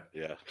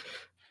 Yeah.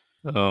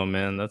 Oh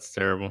man, that's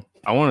terrible.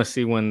 I want to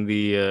see when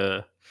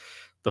the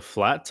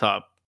flat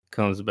top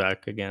comes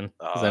back again,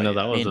 because I know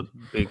that was a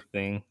big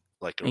thing.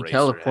 Like in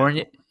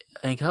California,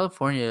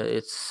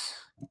 it's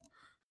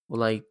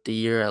like the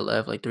year I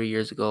left, like 3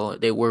 years ago,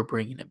 they were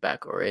bringing it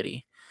back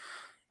already,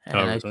 and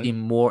I really? see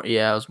more.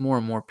 Yeah, it was more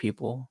and more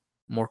people.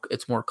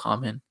 It's more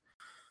common,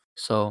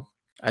 so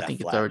I That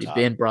think it's flat already top.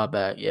 been brought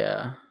back.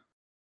 Yeah.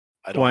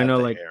 I don't Well, I have know,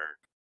 the like, hair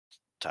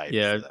type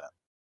yeah, for that.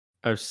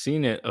 I've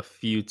seen it a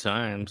few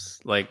times.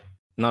 Like,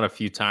 not a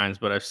few times,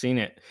 but I've seen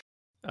it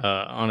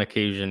on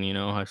occasion.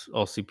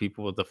 I'll see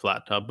people with the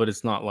flat top, but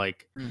it's not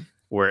like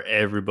where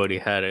everybody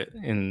had it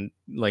in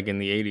the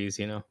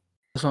 80s.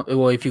 So,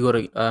 well, if you go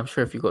to, I'm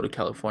sure if you go to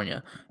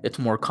California, it's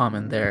more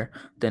common there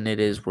than it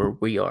is where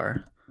we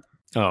are.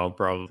 Oh,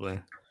 probably.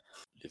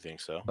 You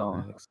think so?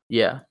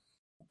 Yeah.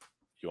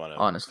 You want to?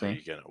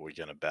 Honestly, we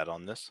gonna bet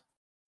on this?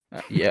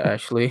 Yeah,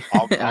 actually,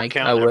 I'll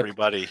count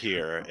everybody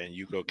here, and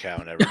you go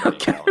count everybody in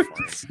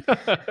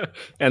California,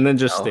 and then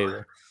just stay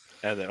there.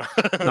 And then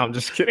no, I'm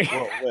just kidding.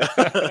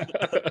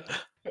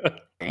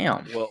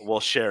 Damn. We'll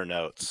share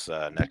notes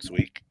next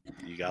week.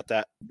 You got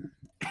that?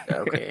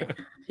 Okay.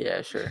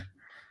 Yeah, sure.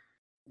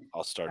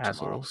 I'll start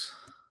Assholes.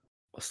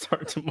 I'll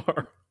start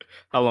tomorrow.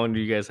 How long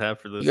do you guys have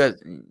for this? You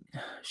guys,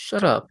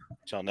 shut up.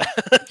 Till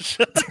next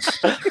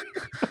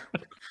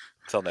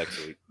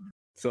week.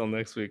 Till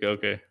next week.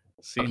 Okay.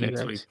 See you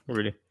next week.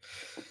 Ready?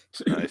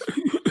 Nice.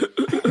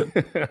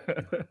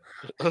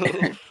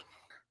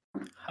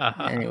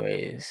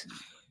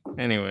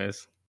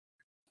 Anyways.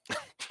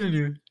 All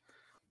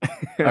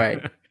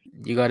right.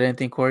 You got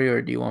anything, Corey,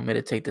 or do you want me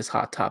to take this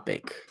hot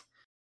topic?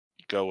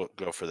 Go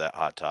for that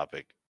hot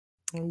topic.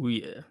 Oh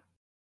yeah.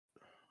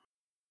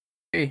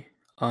 Hey,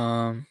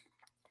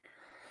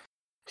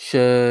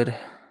 should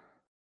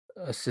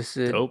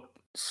assisted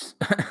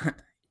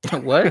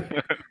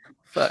what?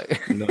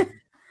 Fuck. No.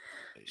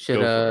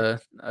 Should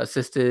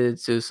assisted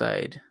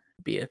suicide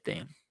be a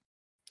thing?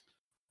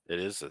 It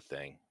is a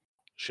thing.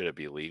 Should it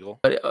be legal?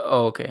 But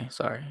okay.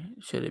 Sorry.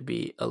 Should it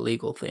be a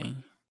legal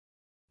thing?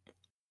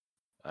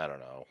 I don't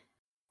know.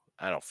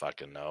 I don't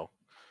fucking know.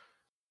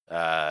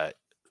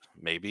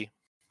 Maybe.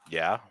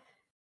 Yeah.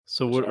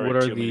 So what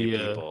are the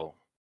people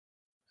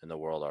in the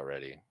world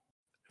already?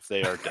 If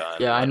they are done,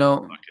 yeah, I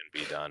know. Fucking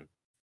be done.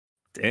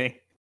 Dang.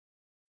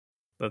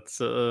 That's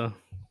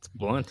it's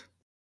blunt.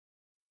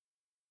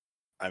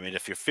 I mean,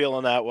 if you're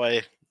feeling that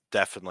way,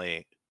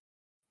 definitely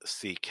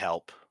seek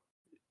help.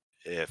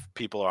 If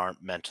people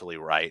aren't mentally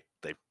right,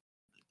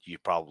 you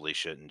probably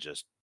shouldn't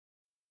just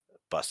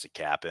bust a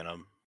cap in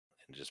them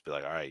and just be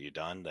like, "All right, you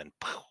done?" Then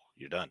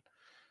you're done.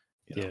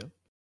 You know?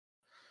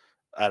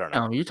 I don't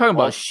know. You're talking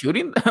about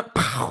shooting?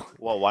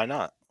 Well, why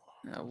not?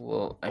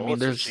 Well, I mean,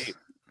 there's. Cheap.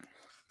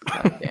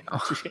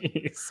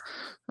 Jeez.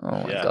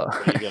 Oh my god!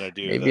 What are you gonna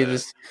do? maybe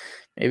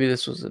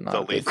this was not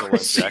the lethal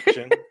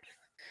injection.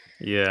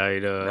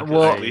 Yeah,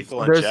 well,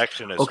 lethal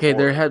injection is okay. horrible.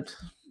 There had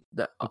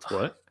that.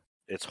 What?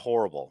 It's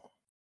horrible.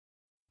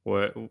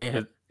 What?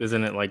 Yeah.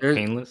 Isn't it like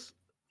painless?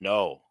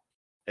 No,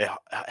 it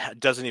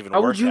doesn't even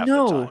How work. Would you half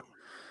know?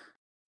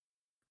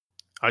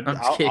 The time.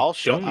 I'll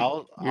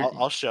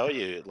show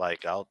you.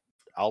 Like I'll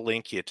I'll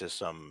link you to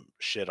some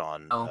shit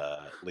on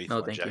No,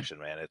 lethal thank you. injection,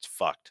 man. It's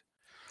fucked.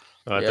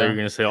 Oh, I thought you were Yeah.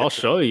 gonna say, "I'll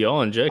show you.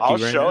 I'll inject I'll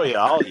you right show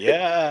now." you.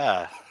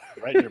 Yeah,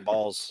 right in your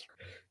balls.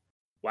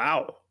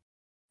 Wow.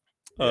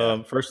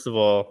 Yeah. First of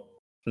all,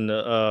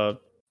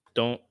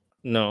 don't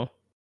no,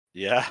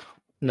 Yeah.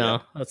 no,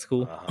 Yep. that's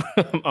cool.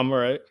 Uh-huh. I'm all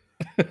right.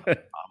 I'm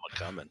a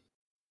coming.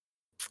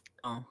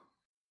 Oh,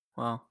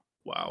 wow.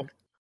 Wow.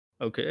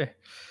 Okay.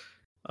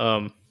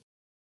 Um.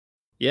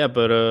 Yeah,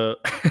 but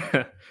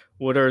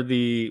what are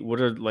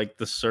like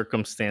the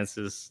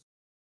circumstances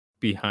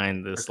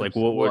behind this? Like,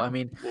 Well, I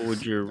mean, what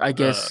would your I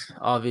guess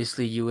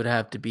obviously you would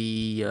have to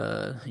be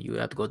you would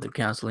have to go through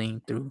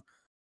counseling through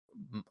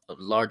a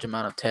large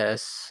amount of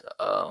tests,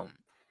 and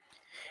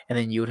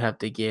then you would have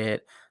to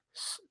get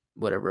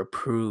whatever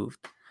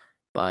approved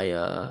by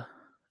a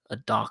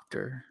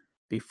doctor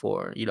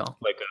before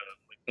like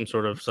some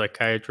sort of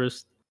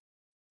psychiatrist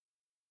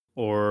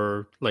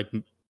or like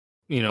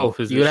Oh,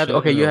 you would have to, physician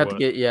okay, you or have to what?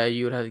 get, yeah,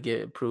 you would have to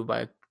get approved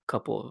by a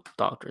couple of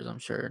doctors, I'm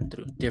sure,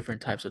 through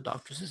different types of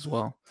doctors as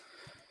well.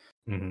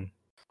 Mm-hmm.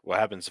 What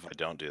happens if I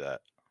don't do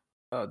that?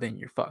 Then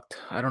you're fucked.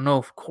 I don't know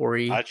if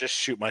Corey. I just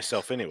shoot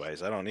myself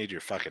anyways. I don't need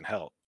your fucking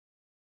help.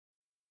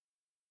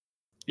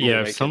 Yeah,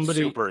 To if make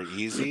somebody it super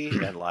easy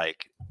and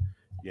like,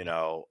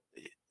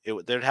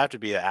 there'd have to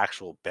be an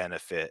actual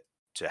benefit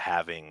to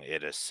having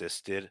it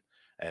assisted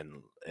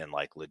and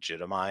like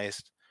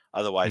legitimized.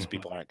 Otherwise, Mhm.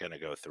 people aren't going to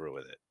go through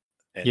with it,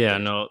 and Yeah, they're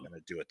no, going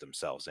to do it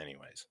themselves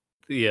anyways.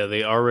 yeah,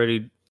 they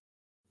already.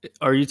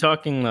 Are you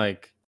talking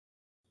Like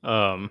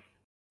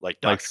like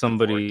Dr.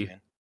 somebody?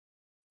 Kevorkian.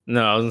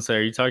 No, I was gonna say,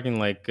 are you talking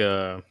like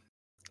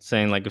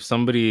saying like if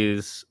somebody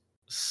is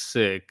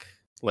sick,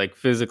 like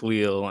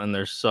physically ill, and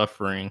they're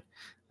suffering,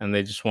 and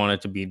they just want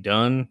it to be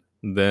done,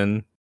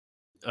 then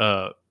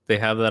they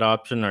have that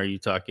option? Are you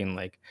talking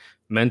like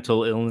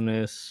mental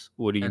illness?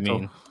 What do you Mental,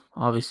 mean?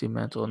 obviously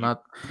mental. Eu-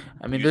 Not,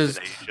 I mean, there's.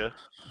 Euthanasia?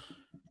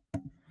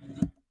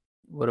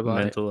 What about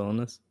it? Mental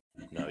illness?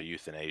 No,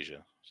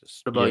 euthanasia.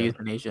 Just What about Yeah,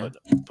 euthanasia?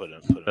 put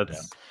them down.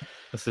 that's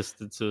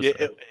assisted Yeah,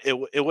 suicide.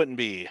 it wouldn't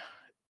be.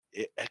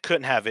 It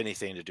couldn't have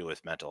anything to do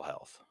with mental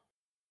health,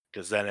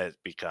 because then it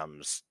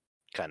becomes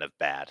kind of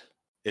bad.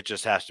 It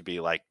just has to be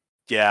like,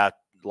 yeah,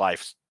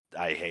 life's.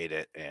 I hate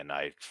it, and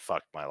I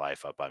fucked my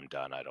life up. I'm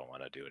done. I don't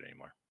want to do it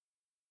anymore.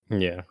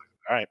 Yeah,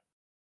 All right,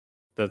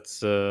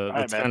 that's right,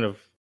 man. kind of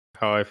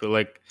how I feel.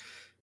 Like,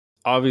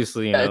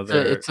 obviously, Yeah,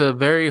 they're it's a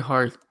very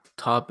hard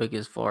topic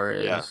as far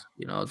Yeah, as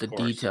the of course.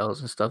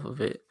 details and stuff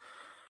of it.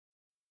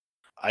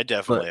 I But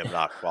definitely am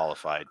not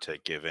qualified to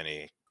give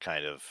any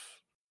kind of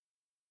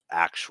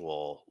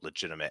actual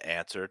legitimate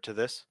answer to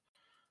this.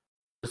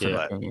 it's an yeah.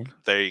 But opinion.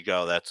 there you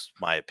go. That's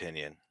my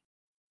opinion.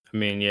 I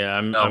mean, yeah,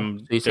 I'm No, I'm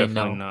so you say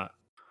definitely no. not.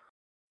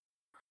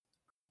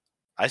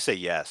 I say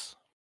yes.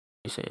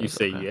 You say You yes.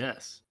 say Okay.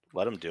 yes.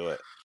 Let them do it.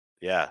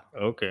 Yeah,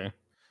 Okay.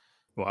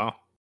 Wow.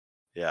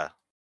 yeah.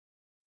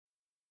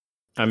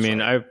 I That's mean,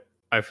 right.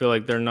 I feel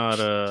like they're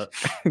not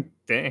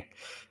dang.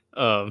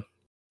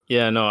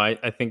 Yeah, no,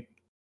 I think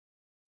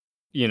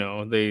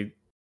they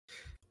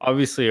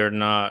obviously are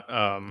not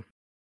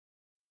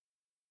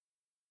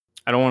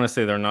I don't want to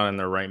say they're not in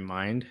their right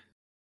mind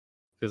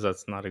because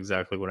that's not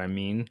exactly what I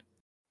mean,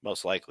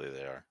 Most likely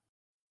they are.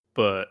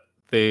 but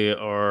they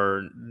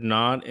are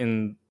not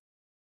in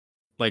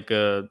like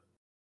a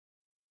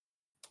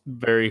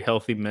very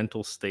healthy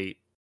mental state.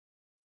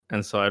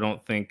 And so I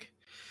don't think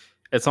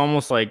it's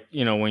almost like,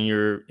 when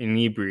you're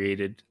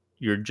inebriated,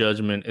 your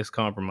judgment is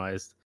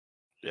compromised.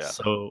 Yeah.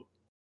 So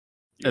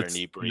You're it's,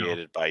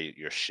 inebriated by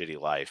your shitty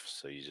life,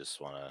 so you just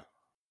want to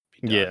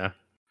be done. yeah,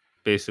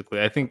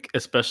 basically. I think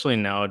especially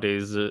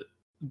nowadays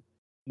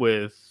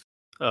with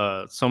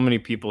so many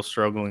people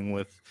struggling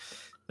with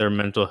their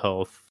mental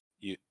health.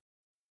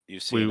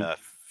 You've seen We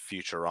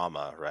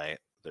Futurama, right?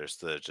 There's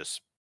the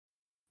just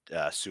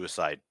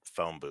suicide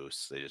phone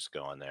booths. They just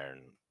go in there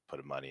and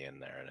put money in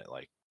there, and it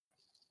like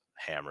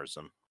hammers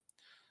them.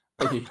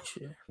 Holy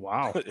shit.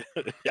 Wow.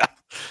 Yeah,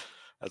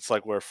 that's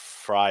like where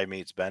Fry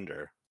meets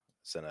Bender.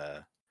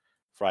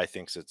 Fry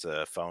thinks it's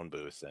a phone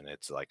booth, and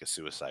it's like a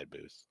suicide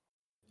booth.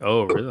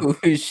 Oh, really?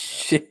 Holy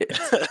shit.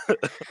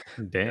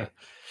 Dang.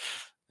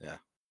 Yeah.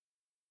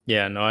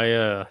 Yeah,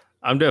 no,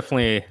 I'm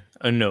definitely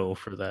a no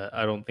for that.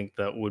 I don't think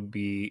that would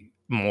be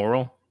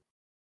moral.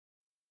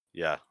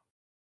 Yeah.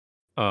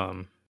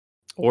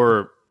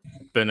 Or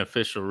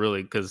beneficial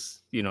really,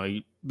 because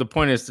the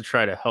point is to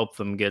try to help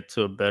them get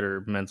to a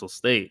better mental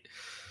state,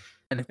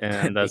 And if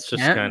and they that's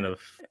just can't, kind of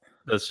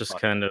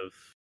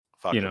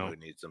Fuck, you him know who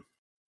needs them.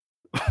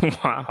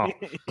 wow.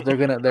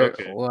 they're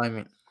Okay. well, I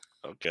mean,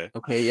 Okay.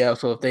 okay, yeah.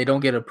 So if they don't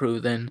get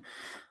approved, then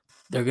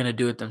they're gonna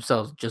do it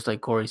themselves, just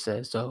like Corey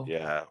says. So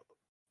Yeah,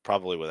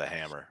 probably with a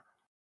hammer.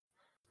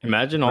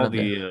 Imagine one all of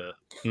them.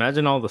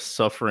 the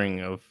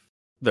suffering of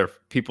their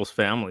people's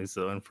families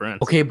though and friends.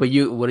 Okay, but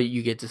what do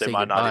you get to They say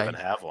might not goodbye? even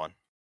have one.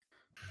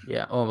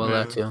 Yeah. Oh, well,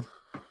 that too.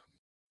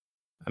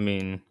 I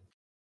mean,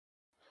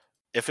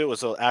 If it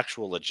was an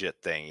actual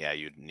legit thing, yeah,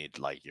 you'd need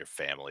like your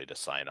family to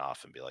sign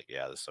off and be like,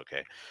 yeah, this is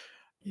okay.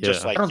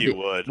 Just Yeah. like I don't you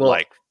think. would, Well,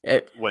 like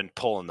eh, when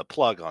pulling the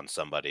plug on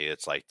somebody,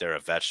 it's like they're a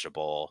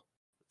vegetable.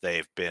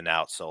 They've been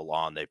out so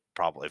long, they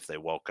probably, if they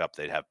woke up,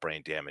 they'd have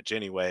brain damage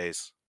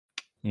anyways.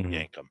 Mhm.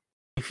 Yank them.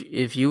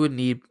 if you would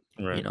need,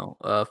 Right.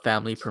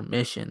 family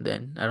permission,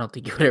 then I don't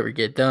think it would ever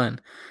get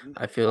done.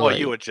 I feel Well,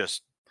 you like, would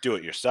just do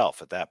it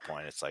yourself at that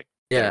point. It's like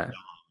they're yeah. dumb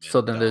So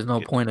and then there's don't no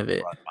get point to of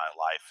it. run my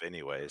life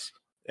anyways.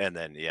 And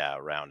then yeah,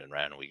 round and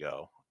round we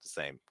go. The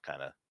same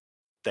kind of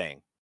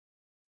thing.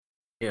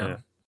 Yeah. Yeah.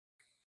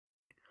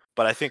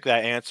 But I think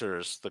that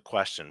answers the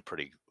question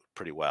pretty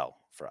well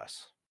for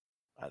us.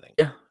 I think.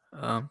 Yeah.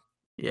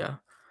 Yeah.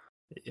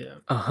 Yeah.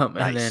 And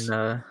then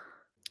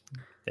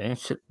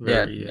Nice. Dang.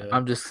 yeah, Very.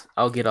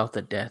 I'll get off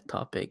the death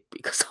topic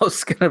because I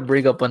was gonna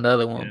bring up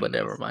another one, Yeah, but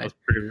never that mind. was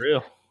pretty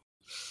real.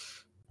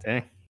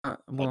 Dang.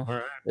 Well, All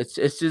right. it's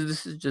just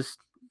this is just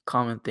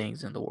common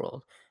things in the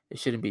world. It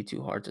shouldn't be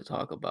too hard to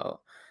talk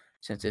about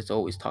since it's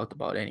always talked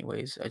about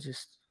anyways. I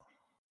just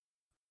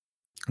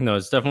No,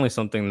 it's definitely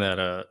something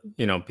that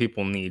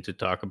people need to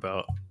talk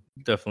about.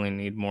 Definitely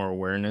need more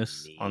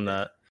awareness on Need.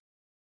 that.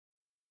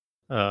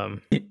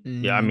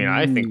 Yeah, I mean,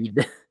 I think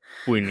need.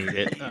 we need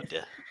it.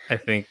 Need. I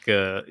think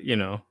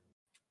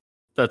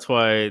that's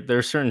why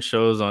there's certain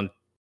shows on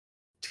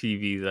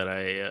TV that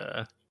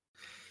I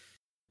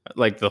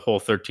like, the whole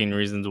 13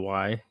 Reasons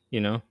Why,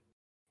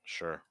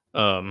 Sure.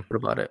 What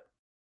about it?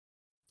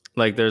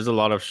 like there's a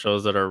lot of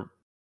shows that are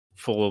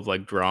full of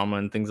like drama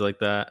and things like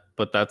that,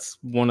 but that's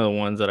one of the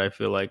ones that I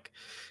feel like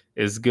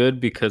is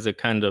good because it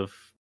kind of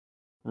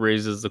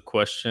raises the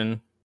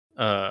question,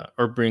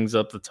 or brings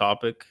up the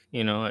topic,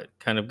 it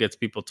kind of gets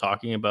people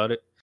talking about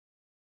it.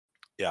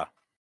 Yeah.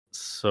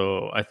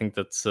 So I think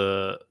that's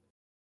a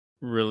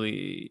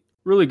really,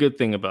 really good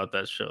thing about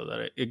that show,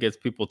 that it gets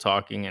people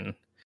talking and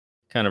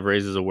kind of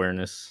raises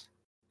awareness,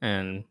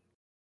 and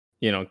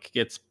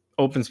gets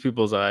opens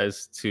people's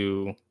eyes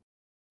to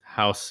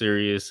how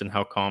serious and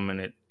how common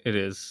it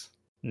is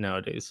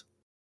nowadays.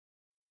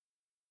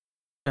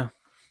 Yeah.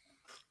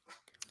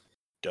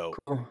 Dope.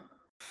 Cool.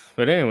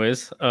 But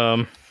anyways,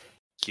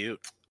 Cute.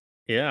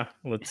 yeah,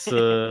 let's talk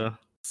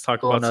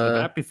Go about on some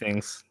happy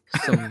things.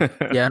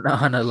 yeah,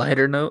 on a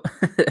lighter note.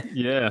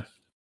 Yeah,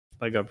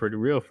 I got pretty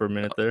real for a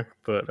minute there,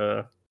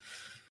 but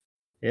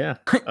yeah.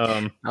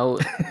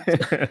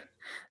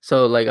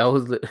 So like I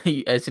was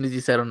as soon as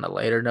you said on a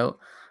lighter note,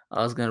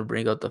 I was gonna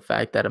bring up the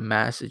fact that a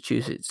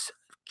Massachusetts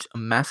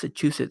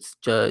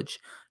judge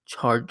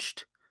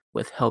charged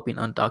with helping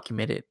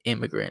undocumented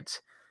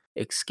immigrants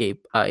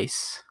escape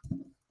ICE.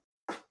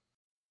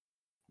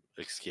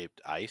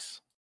 Escaped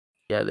ICE.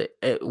 Yeah,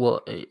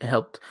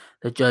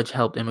 the judge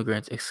helped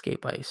immigrants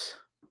escape ICE,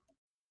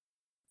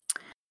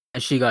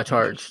 and she got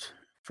charged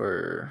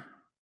for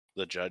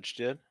The judge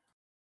did.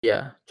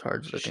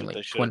 charged I think They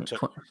like should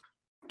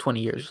 20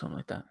 years or something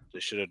like that. They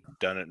should have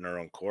done it in her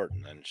own court,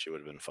 and then she would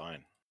have been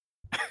fine.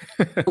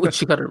 When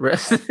she got How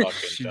arrested.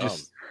 fucking dumb.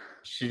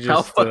 She How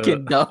just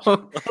fucking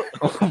dumb.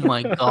 Oh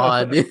my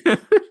god.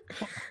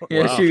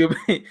 Yeah, Wow. she could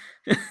be.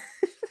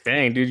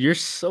 Dang, dude, you're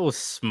so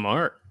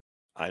smart.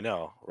 I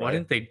know, Why right?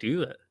 didn't they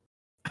do that?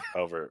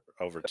 Over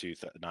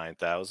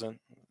 9,000.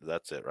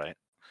 That's it, right?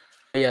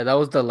 Yeah, that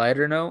was the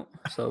lighter note,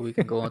 so we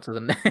can go on to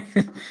the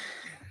next.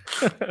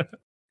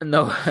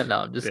 No,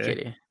 I'm just Yeah.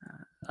 kidding.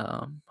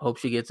 Hope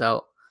she gets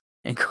out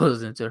and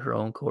goes into her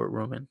own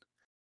courtroom and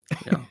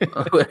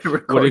whatever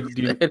What court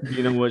did do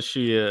you know what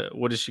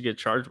did she get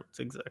charged with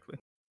exactly?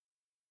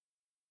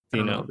 I Do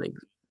you don't know?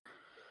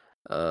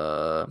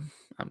 know.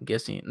 I'm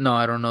guessing. No,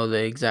 I don't know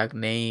the exact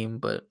name,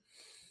 but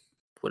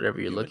whatever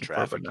you're Human looking for. But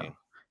no. trafficking.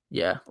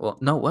 Yeah. Well,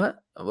 no.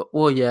 What?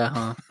 Well, yeah,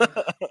 huh?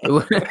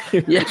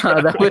 Yeah,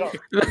 that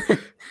would.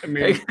 I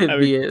mean, could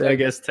be it. I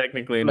guess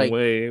technically in Like, a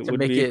way it to would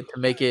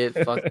make be. it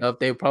fucked up,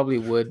 they probably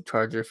would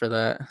charge her for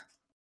that.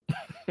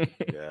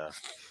 Yeah.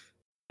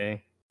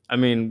 Okay. I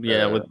mean,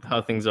 yeah, with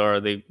how things are,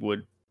 they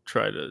would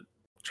try to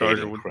charge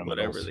her Aiding with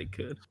whatever criminals. they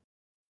could.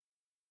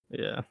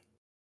 Yeah.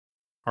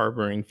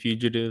 Harboring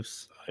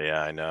fugitives.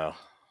 Yeah, I know.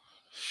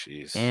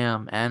 Jeez.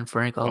 Damn, Anne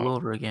Frank all Oh.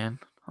 over again.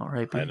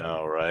 R.I.P. I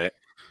know, right?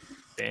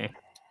 Dang.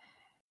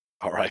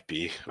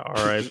 R.I.P.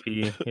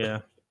 R.I.P. Yeah.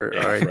 Or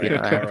Anne R.I.P.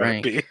 Frank, Anne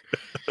Frank.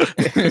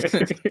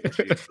 R.I.P.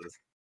 Jesus.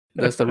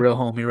 That's the real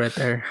homie right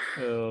there.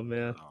 Oh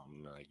man. Oh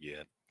my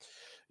god.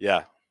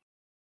 Yeah.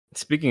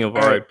 Speaking of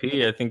All right.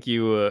 R.I.P., I think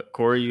you,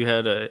 Corey, you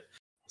had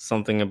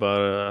something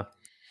about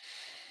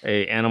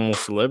a animal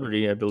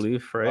celebrity, I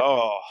believe, right?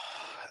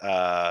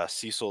 Oh,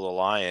 Cecil the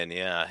Lion.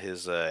 Yeah,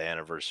 his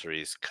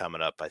anniversary is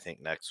coming up, I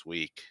think, next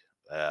week.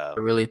 I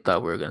really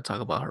thought we were gonna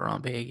talk about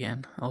Harambe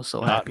again. I was so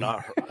not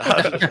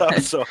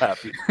so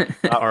happy.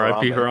 Not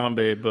R.I.P.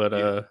 Harambe. Harambe,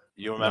 but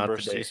You remember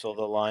today. Cecil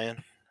the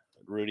Lion,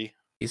 Rudy?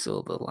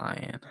 Cecil the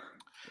Lion.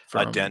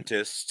 A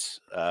dentist,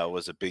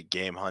 was a big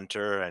game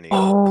hunter, and he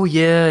Oh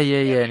yeah,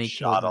 and he he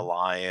shot killed a him.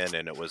 lion,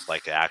 and it was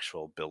like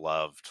actual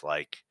beloved,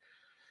 like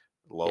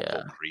local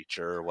Yeah.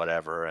 creature or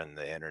whatever, and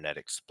the internet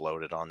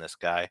exploded on this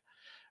guy.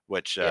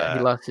 Which Yeah, he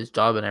lost his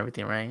job and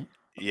everything, right?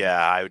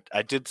 yeah,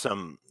 I did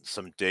some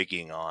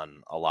digging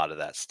on a lot of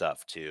that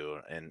stuff too,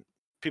 and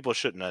people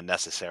shouldn't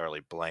necessarily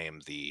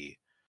blame the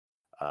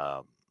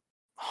um,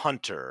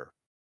 hunter,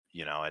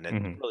 and it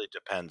Mhm. really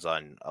depends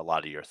on a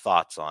lot of your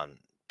thoughts on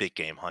big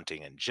game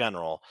hunting in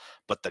general.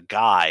 But the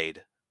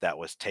guide that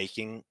was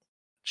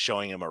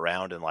showing him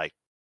around and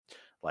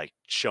like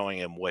showing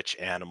him which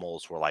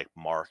animals were like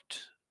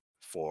marked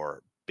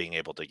for being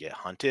able to get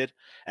hunted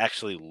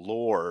actually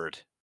lured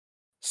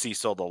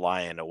Cecil the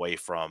lion away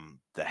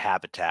from the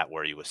habitat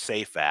where he was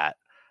safe at,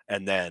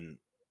 and then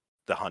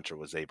the hunter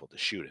was able to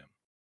shoot him.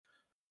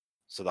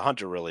 So the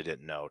hunter really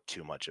didn't know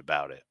too much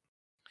about it,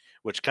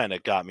 which kind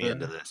of got me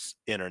into Yeah. this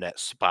internet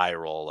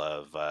spiral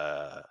of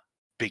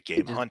big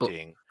It game just bu-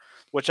 hunting,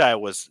 which I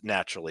was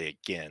naturally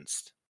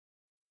against,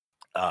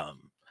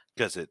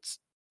 because it's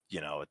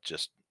it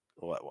just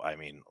I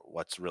mean,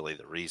 what's really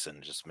the reason?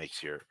 It just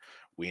makes your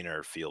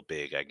wiener feel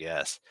big, I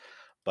guess.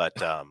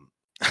 But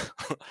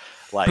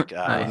like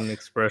What an nice.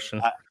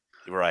 expression. I,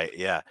 right,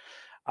 yeah.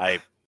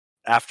 I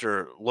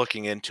After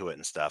looking into it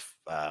and stuff,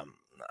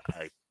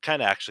 I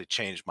kind of actually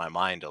changed my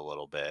mind a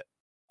little bit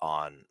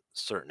on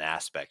certain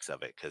aspects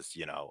of it because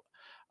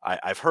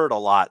I've heard a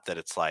lot that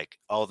it's like,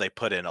 oh, they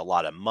put in a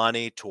lot of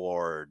money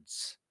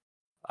towards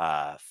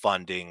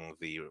funding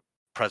the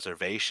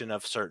preservation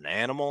of certain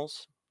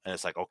animals, and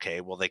it's like,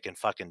 okay, well, they can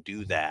fucking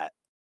do that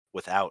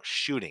without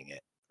shooting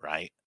it,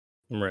 right?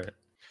 Right.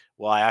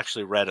 Well, I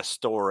actually read a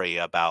story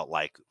about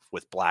like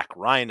with black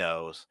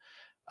rhinos.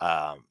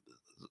 Um,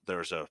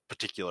 there's a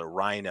particular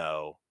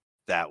rhino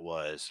that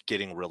was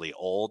getting really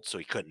old, so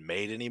he couldn't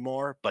mate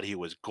anymore, but he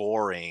was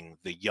goring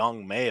the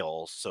young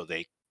males so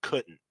they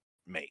couldn't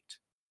mate.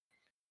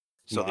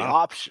 So Wow.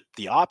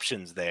 the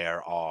options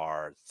there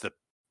are the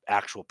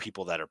actual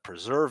people that are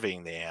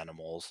preserving the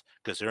animals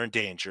because they're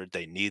endangered,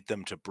 they need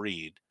them to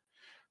breed.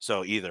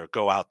 So either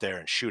go out there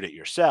and shoot it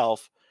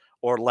yourself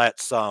or let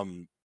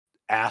some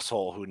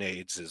asshole who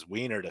needs his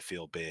wiener to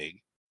feel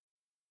big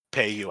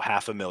pay you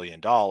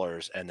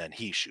 $500,000 and then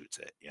he shoots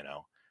it.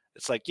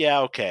 It's like,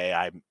 yeah, okay,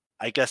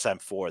 I guess I'm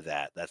for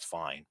that. That's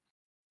fine.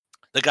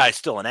 The guy's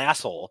still an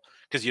asshole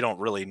because you don't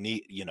really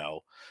need,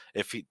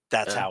 if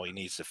that's Yeah. how he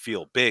needs to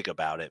feel big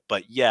about it.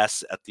 But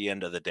yes, at the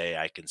end of the day,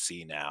 I can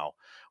see now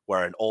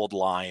where an old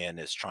lion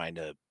is trying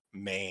to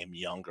maim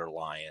younger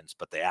lions,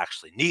 but they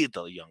actually need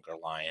the younger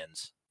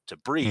lions to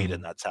breed,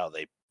 and Mhm. that's how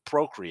they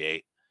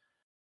procreate.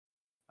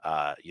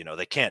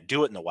 They can't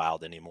do it in the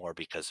wild anymore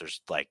because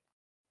there's like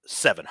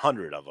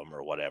 700 of them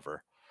or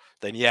whatever.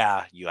 Then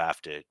yeah, you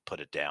have to put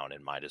it down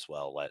and might as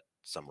well let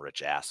some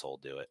rich asshole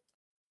do it.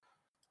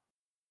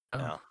 Oh,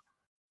 Yeah,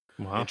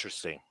 Wow.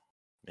 interesting.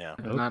 Yeah,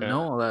 I did not Okay.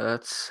 know all that.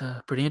 That's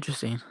pretty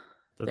interesting.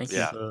 Thank you.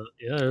 yeah, That's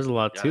yeah, there's a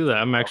lot yeah. to that. You're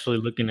I'm welcome. actually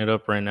looking it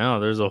up right now.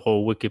 There's a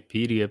whole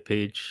Wikipedia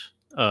page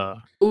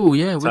Oh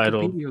yeah,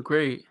 titled Wikipedia,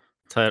 great.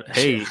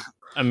 hey,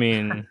 I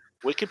mean,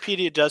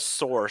 Wikipedia does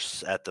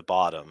source at the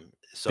bottom,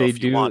 so they if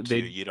you do want to,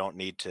 they you don't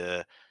need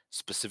to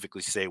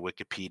specifically say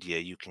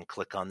Wikipedia. You can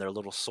click on their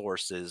little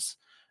sources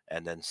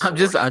and then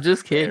source I'm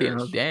just kidding.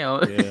 Oh, theirs.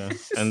 damn. yeah,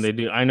 and they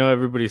do. I know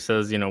everybody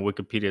says,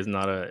 Wikipedia is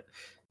not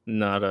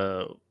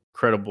a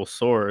credible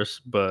source,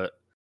 but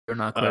You're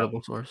not a um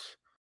credible source.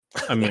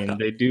 I Yeah, mean,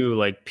 they do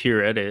like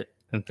peer edit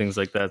and things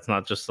like that. It's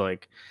not just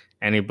like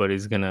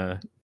anybody's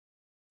gonna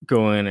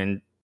go in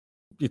and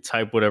you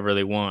type whatever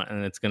they want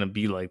and it's gonna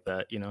be like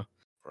that.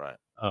 right.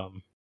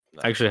 Um,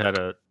 I That's actually right. had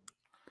a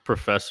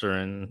professor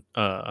in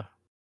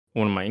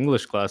one of my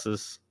English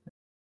classes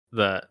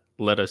that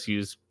let us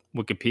use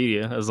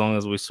Wikipedia as long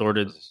as we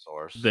sorted As a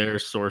source. their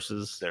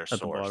sources Their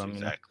at the source, bottom.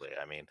 exactly.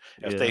 I mean,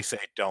 if they Yeah, say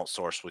don't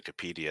source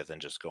Wikipedia, then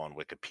just go on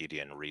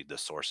Wikipedia and read the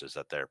sources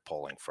that they're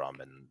pulling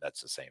from, and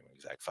that's the same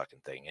exact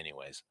fucking thing,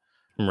 anyways.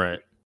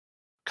 right.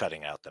 You're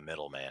cutting out the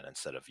middleman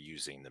instead of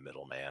using the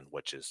middleman,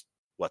 which is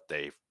what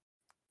they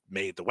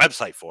made the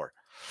website for.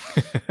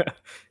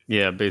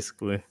 Yeah,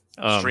 basically.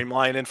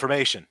 Streamline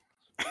information.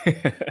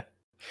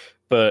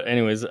 But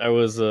anyways,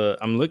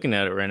 I'm looking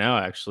at it right now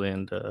actually,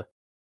 and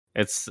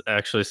it's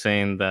actually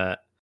saying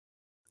that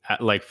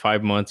like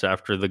 5 months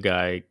after the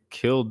guy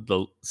killed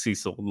the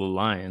Cecil the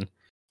lion,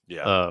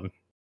 Yeah. um,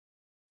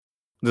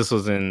 this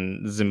was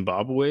in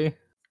Zimbabwe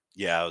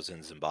Yeah, I was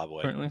in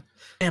Zimbabwe. apparently.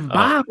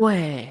 Um,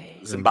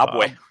 Zimbabwe.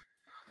 Zimbabwe. Zimbabwe,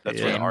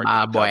 That's where the yeah. Ark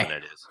of the Zimbabwe.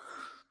 Covenant is.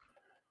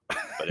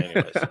 But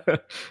anyways,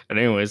 And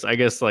anyways, I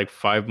guess like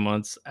 5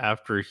 months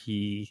after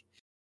he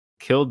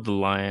killed the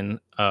lion,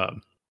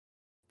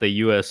 the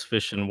U.S.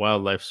 Fish and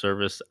Wildlife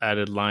Service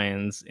added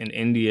lions in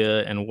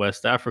India and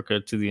West Africa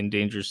to the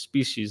endangered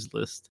species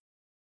list.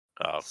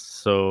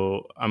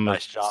 So I'm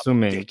nice job,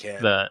 assuming dickhead.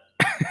 that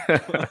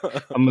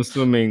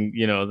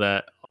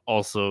that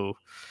also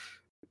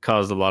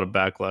caused a lot of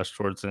backlash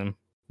towards him.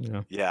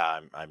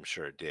 Yeah, I'm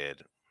sure it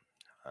did.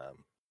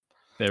 Um,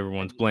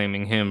 Everyone's and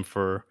blaming him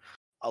for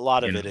a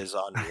lot you of it know. is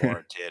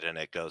unwarranted, and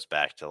it goes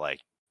back to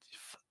like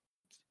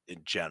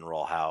in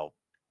general how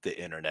the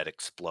internet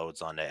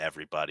explodes onto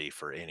everybody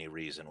for any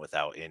reason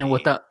without And any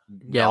without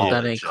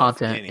without any knowledge of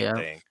content,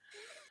 yeah. anything,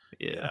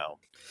 you Yeah, know.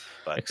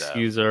 But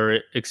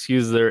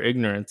excuse their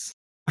ignorance.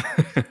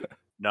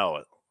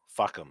 no,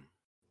 fuck them.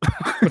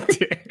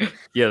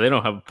 Yeah, they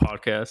don't have a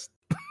podcast.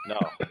 No,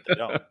 they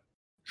don't.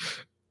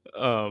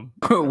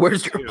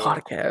 Where's your Ew.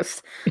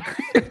 podcast?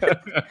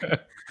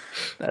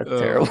 That's Oh,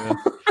 terrible.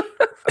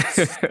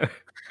 man.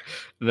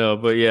 No,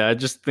 but yeah, I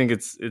just think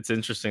it's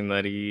interesting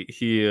that he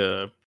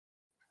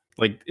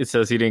like it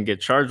says he didn't get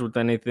charged with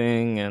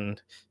anything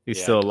and he's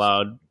Yeah, still just-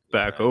 allowed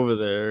back yeah. over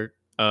there,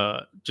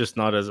 just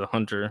not as a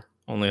hunter,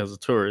 only as a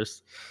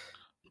tourist.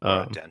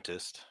 Or a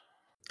dentist.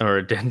 Or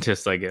a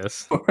dentist, I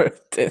guess.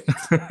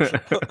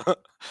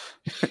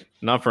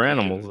 Not for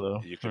animals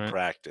though. You can right?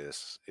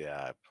 practice.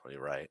 Yeah,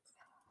 you're right.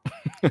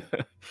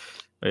 But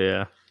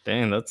yeah.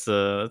 Dang, that's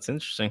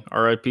interesting.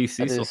 R.I.P. That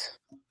Cecil. is-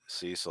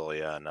 Cecil,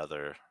 yeah,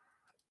 another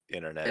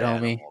internet Hey,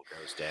 homie. animal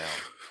goes down.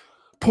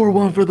 Pour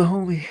one for the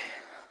homie.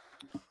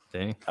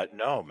 Dang.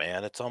 No,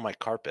 man, it's on my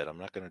carpet. I'm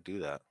not gonna do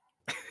that.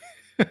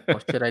 Oh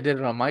shit! I did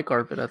it on my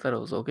carpet. I thought it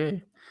was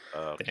okay.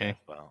 Okay, Dang.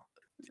 well,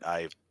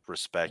 I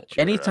respect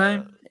your,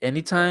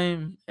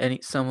 Anytime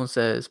someone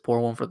says pour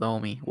one for the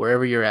homie,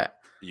 wherever you're at,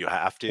 you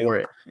have to. pour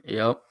it.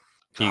 Yep.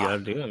 You God, gotta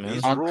do it, man.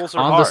 These On- rules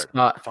are on the hard.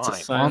 spot. It's a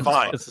Fine, sign-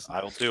 fine. it's a-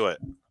 I will do it.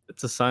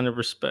 It's a sign of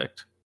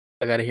respect.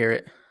 I gotta hear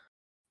it.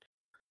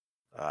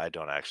 I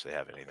don't actually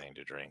have anything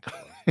to drink.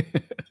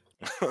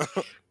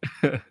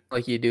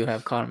 Like you do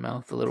have cotton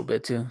mouth a little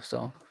bit too.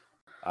 So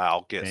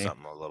I'll get Dang.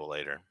 something a little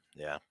later.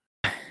 Yeah,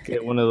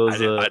 Get one of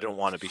those. I don't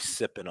want to be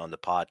sipping on the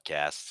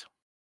podcast.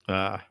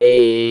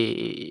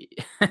 hey,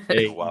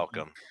 Hey, You're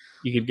welcome.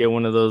 you could get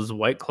one of those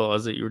White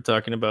Claws that you were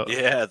talking about.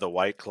 Yeah, the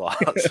White Claws.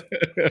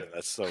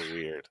 That's so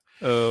weird.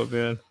 Oh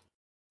man.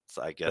 It's,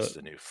 I guess,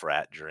 the new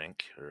frat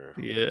drink or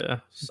Yeah.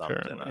 something. I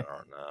apparently.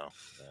 don't know.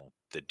 Yeah,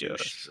 the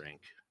douche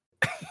drink.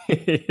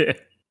 Yeah.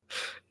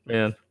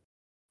 Man,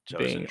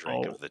 Chosen Being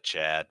drink all- of the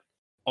Chad.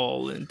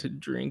 all into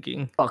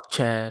drinking. fuck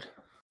Chad.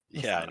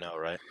 Yeah, I know,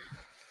 right?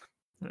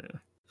 Yeah.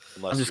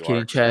 Unless just you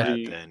kidding, are Chad.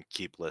 Chad, then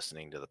keep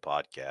listening to the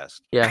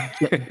podcast. Yeah,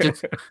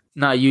 just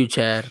not you,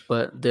 Chad,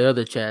 but the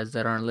other Chads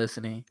that aren't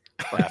listening.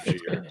 After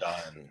you're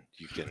done,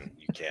 you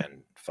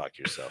can fuck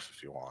yourself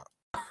if you want.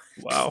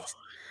 Wow.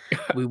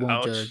 We won't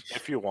Ouch. judge.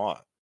 If you want.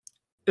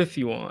 If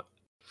you want.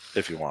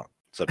 If you want.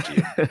 It's up to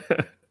you.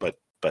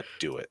 But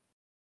do it.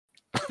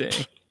 Dang.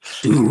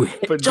 Do it.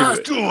 But do Just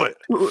it. Do it.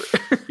 do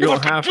it. You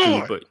don't Fucking have do to,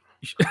 it. but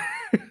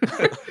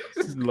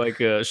like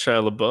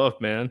Shia LaBeouf,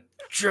 man.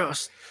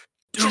 Just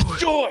Just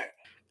do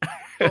it.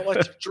 Don't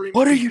let your dreams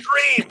What are be you-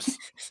 dreams?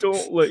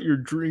 don't let your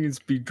dreams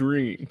be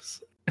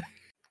dreams.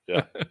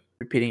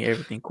 Repeating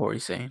everything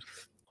Corey's saying.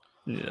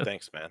 Yeah.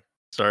 Thanks, man.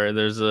 Sorry,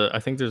 I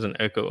think there's an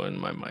echo in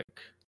my mic.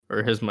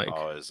 Or his mic.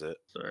 Oh, is it?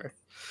 Sorry.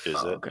 Is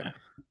Oh, it? okay.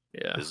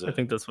 Yeah. Is I it?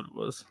 think that's what it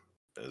was.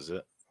 Is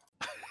it?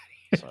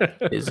 Sorry.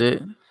 Is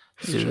it?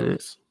 Is it?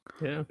 Jokes.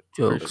 Yeah.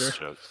 Jokes. sure. It's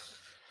jokes.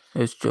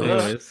 It's jokes.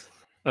 Anyways.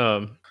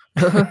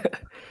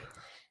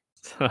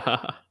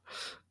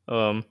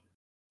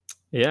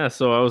 Yeah,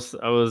 so I was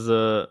I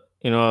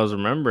was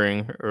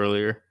remembering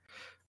earlier.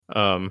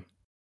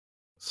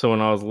 So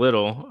when I was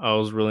little, I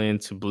was really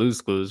into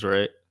Blue's Clues,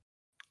 right?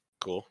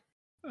 Cool.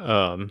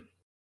 I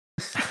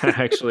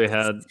actually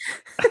had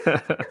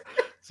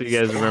so you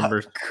guys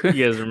remember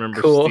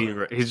Cool. Steve,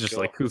 right? He's just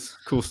Cool. like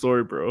cool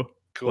story, bro.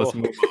 Cool. Let's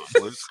move on.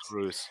 Blue's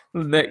Clues.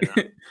 Next-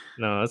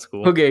 No, that's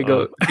cool. Okay,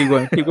 go. Keep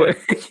going. Keep going.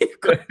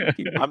 Keep going.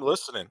 Keep going. I'm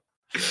listening.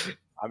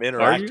 I'm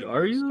interacting.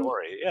 Are with the you?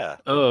 Story. Yeah.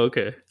 Oh,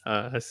 okay.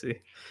 I see.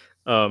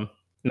 No,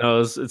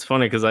 it's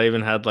funny because I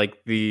even had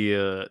like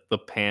the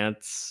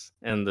pants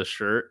and the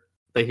shirt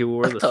that he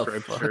wore, the What the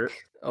striped fuck? shirt.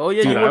 Oh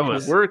yeah, Dude, you I worked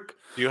was- to work.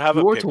 Do you have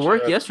You a wore to picture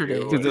work of yesterday.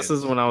 you Dude, this in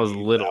is when I was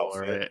Steve's little,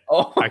 outfit? right?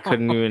 Oh, I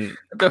couldn't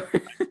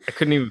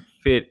even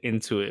fit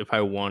into it if I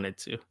wanted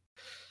to.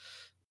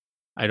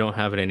 I don't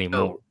have it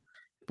anymore.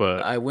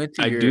 But I went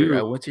to I your. do.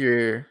 I went to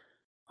your.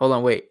 Hold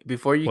on, wait.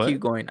 Before you What? keep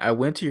going, I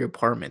went to your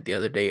apartment the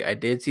other day. I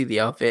did see the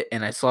outfit,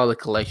 and I saw the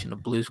collection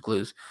of Blue's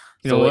Clues.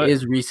 You know So what? it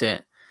is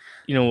recent.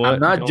 you know what? I'm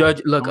not Don't-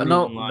 judging. Look, don't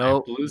no, even lie.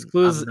 no. Blue's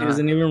Clues I'm not.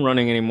 isn't even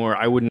running anymore.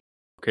 I wouldn't.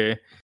 Okay.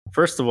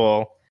 First of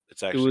all,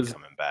 It's actually was-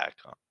 coming back.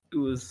 Huh? it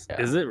was. Yeah.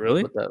 Is it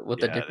really? With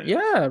the Yeah, it different. is.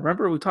 Yeah,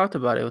 remember we talked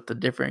about it with the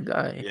different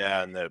guy.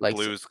 Yeah, and the Like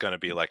Blue's gonna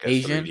be like a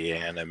Asian? 3D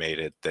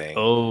animated thing.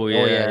 Oh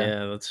yeah, yeah.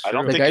 yeah. That's true. I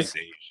don't The think guy's-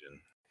 he's Asian.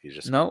 He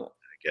just, No,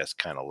 I guess,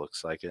 kind of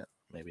looks like it.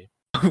 Maybe.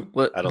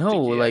 what? I don't No,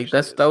 think he like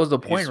actually that is. was the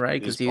point, He's-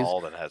 right? Because he's he's.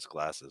 bald and has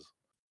glasses.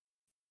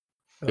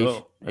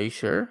 Oh. Are you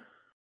sure?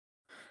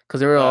 Because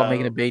they were all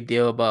making a big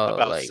deal about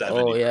like,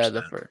 oh yeah,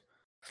 the 70%. first.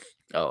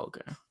 Oh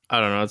okay. I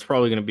don't know. It's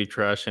probably gonna be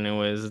trash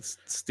anyways. It's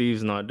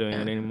Steve's not doing it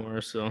Yeah.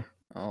 anymore, so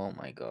Oh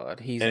my god,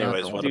 he's.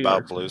 Anyways, not the what one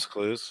about person. Blue's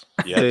Clues?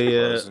 You had the They,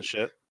 clothes and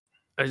shit.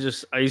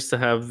 I used to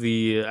have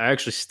the. I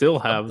actually still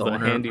have the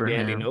boner handy for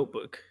dandy him.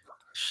 notebook.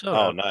 Shut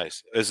Oh, up.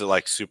 nice. Is it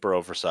like super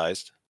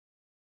oversized?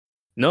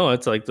 No,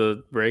 it's like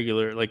the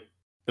regular. Like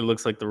it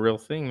looks like the real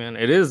thing, man.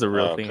 It is the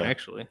real Oh, thing, okay.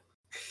 actually.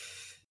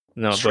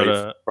 No, Straight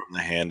but from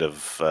the hand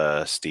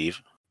of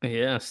Steve.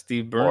 yeah,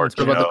 Steve Or Burns.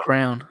 What about the Joe.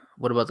 crown?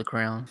 What about the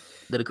crown?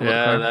 Did it come with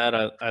Yeah, the crown?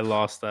 that I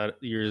lost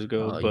that years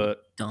ago, Oh, you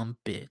but dumb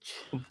bitch.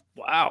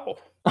 wow.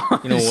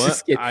 You know Just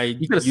what? kidding. I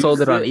You could have sold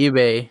it used on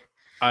eBay.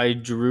 I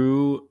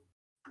drew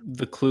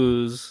the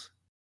clues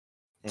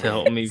to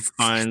help me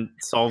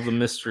solve the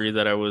mystery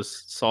that I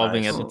was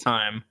solving Nice. at the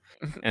time,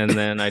 and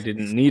then I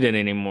didn't need it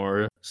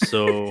anymore.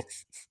 So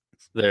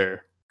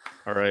there.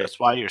 All right. That's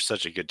why you're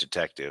such a good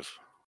detective.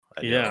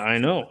 Yeah, I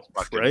know,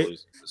 Fucking right?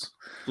 Blue's Clues.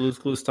 Blue's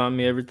Clues taught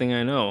me everything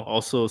I know.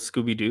 Also,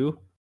 Scooby Doo.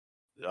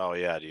 Oh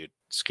yeah, dude.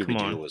 Scooby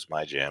Doo on. was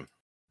my jam.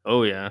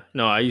 Oh yeah,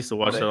 no, I used to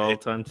watch But that all the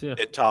time too.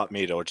 It taught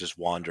me to just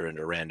wander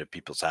into random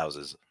people's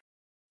houses.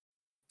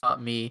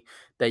 Taught me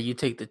that you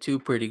take the two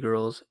pretty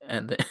girls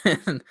and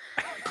then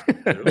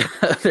the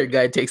other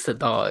guy takes the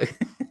dog.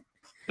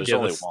 There's Yeah,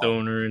 only the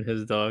stoner and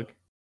his dog.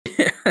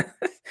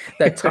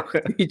 That talk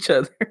to each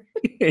other.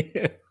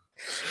 Yeah.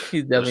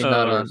 He's definitely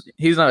not on.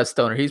 He's not a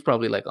stoner. He's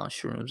probably like on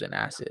shrooms and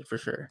acid for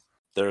sure.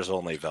 There's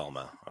only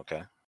Velma.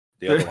 Okay,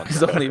 the other one's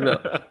There's only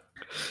Velma.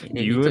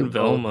 You and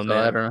Velma, both, man.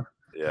 So I don't know.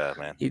 Yeah,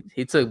 man.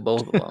 He took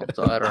both of them,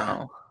 so I don't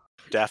know.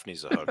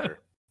 Daphne's a hooker.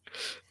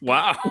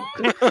 Wow.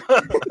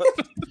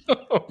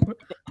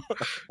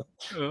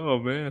 Oh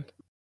man.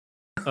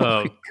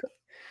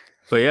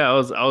 But yeah, I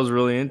was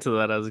really into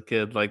that as a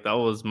kid. Like that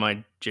was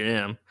my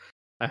jam.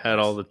 I had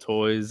all the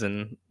toys,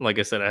 and like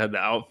I said, I had the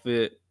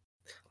outfit.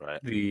 Right.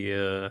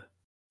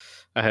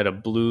 I had a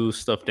blue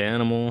stuffed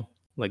animal,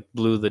 like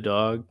Blue the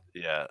dog.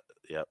 Yeah.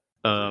 Yep.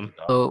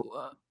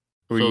 So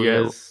were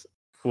you guys?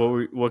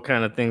 What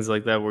kind of things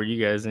like that were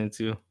you guys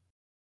into?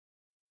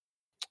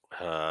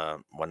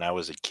 When I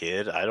was a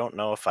kid, I don't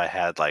know if I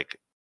had like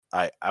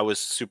I was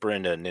super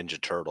into Ninja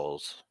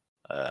Turtles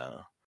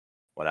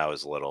when I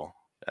was little.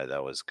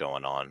 That was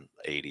going on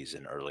 80s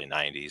and early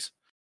 90s.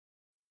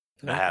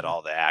 I had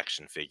all the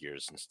action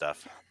figures and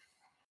stuff.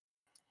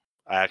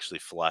 I actually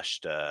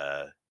flushed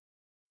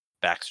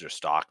Baxter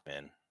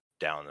Stockman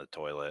down the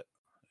toilet,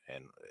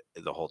 and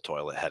the whole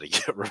toilet had to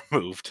get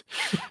removed.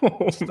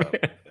 Oh, man.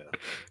 Yeah.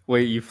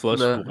 Wait, you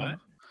flushed what?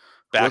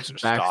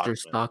 Baxter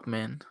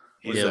Stockman.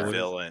 He's a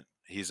villain.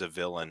 He's a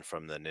villain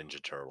from the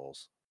Ninja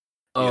Turtles.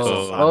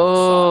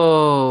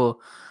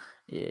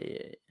 Yeah.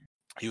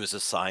 He was a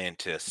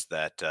scientist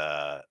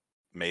that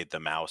made the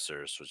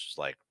Mousers, which is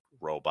like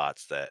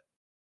robots that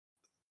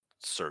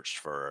searched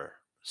for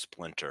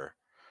Splinter,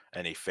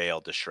 and he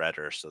failed the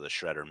Shredder, so the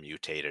Shredder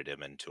mutated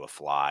him into a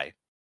fly.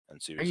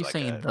 And so he was Are you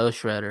saying the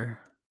Shredder?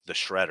 The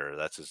Shredder,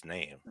 that's his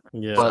name.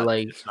 Yeah, but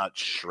it's not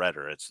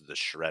Shredder, it's the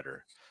Shredder.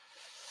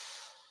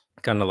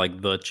 Kind of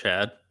like the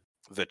Chad.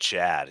 The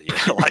Chad,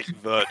 yeah, like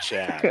the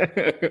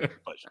Chad.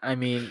 I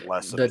mean,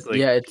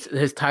 it's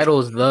his title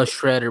is the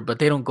Shredder, but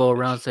they don't go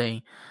around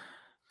saying.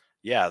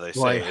 Yeah, they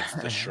say it's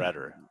the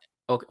Shredder.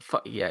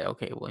 Okay,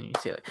 okay. When you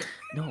say that,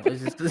 no,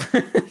 it's just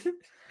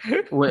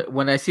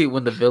when I see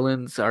when the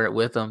villains are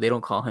with him, they don't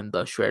call him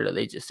the Shredder.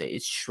 They just say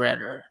it's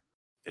Shredder.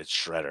 It's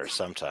Shredder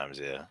sometimes,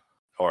 yeah.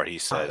 Or he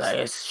says,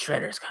 it's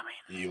Shredder's coming.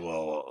 You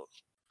will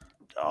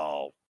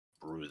all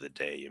rue the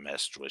day you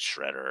messed with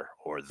Shredder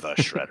or the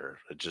Shredder.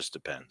 It just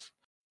depends.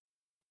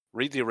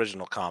 Read the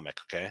original comic,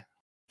 okay?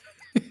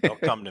 Don't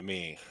come to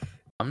me.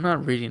 I'm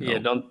not reading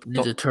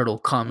Ninja Turtle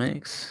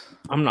comics.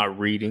 I'm not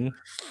reading.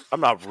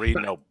 I'm not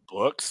reading no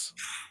books.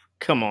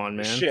 Come on,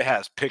 man. This shit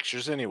has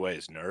pictures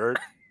anyways, nerd.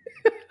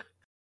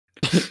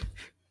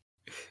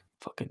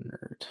 Fucking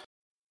nerd.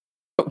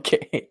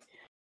 Okay.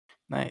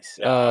 Nice.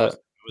 Yeah, I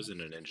was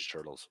into Ninja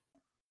Turtles.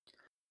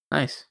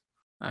 Nice.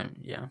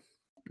 Ninja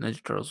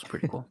Turtles is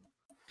pretty cool.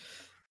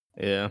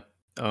 Yeah.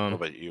 What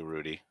about you,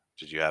 Rudy?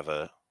 Did you have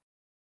a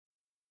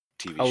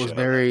TV show? I was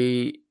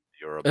very.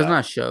 It's not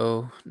a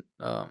show.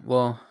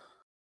 Well,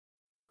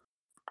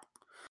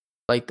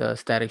 like the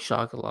Static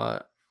Shock a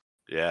lot.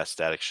 Yeah,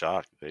 Static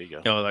Shock. There you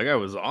go. Oh, that guy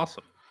was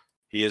awesome.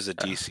 He is a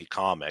DC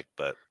comic,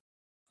 but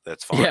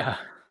that's fine. Yeah,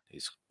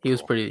 he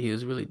was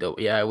really dope.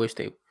 Yeah, I wish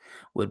they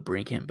would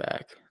bring him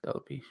back. That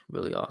would be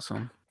really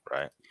awesome.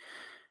 Right.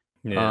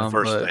 Yeah.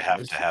 First, they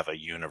have to have a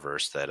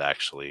universe that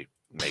actually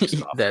makes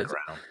it off the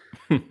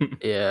ground.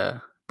 Yeah,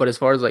 but as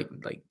far as like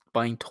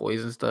buying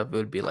toys and stuff, it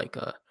would be like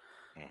a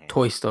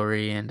Toy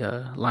Story and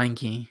Lion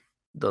King.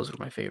 Those are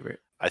my favorite.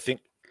 I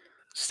think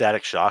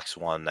Static Shock's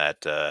one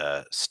that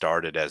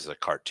started as a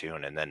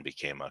cartoon and then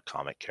became a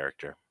comic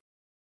character.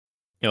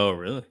 Oh,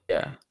 really?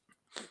 Yeah.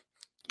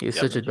 He's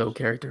such a dope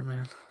character,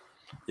 man.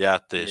 Yeah,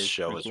 this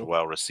show was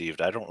well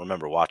received. I don't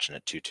remember watching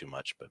it too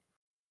much, but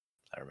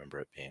I remember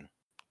it being.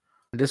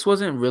 This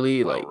wasn't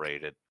really well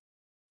rated.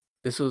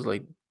 This was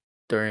like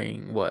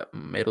during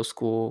middle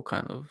school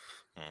kind of.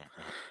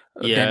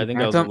 Mm-hmm. Yeah, I think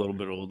I was a little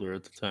bit older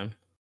at the time.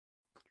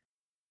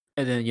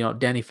 And then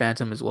Danny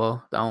Phantom as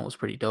well. That one was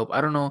pretty dope. I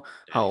don't know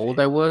how old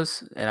I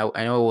was, and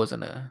I know I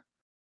wasn't a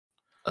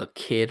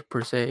kid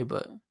per se,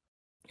 but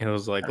it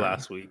was like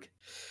last week.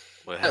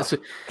 Well,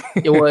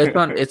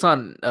 it's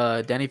on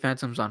Danny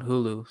Phantom's on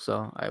Hulu,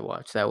 so I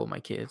watched that with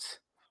my kids.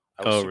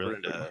 I was super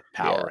into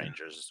Power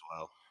Rangers as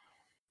well.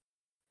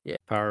 Yeah,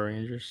 Power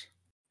Rangers.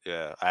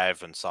 Yeah, I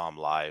even saw them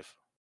live.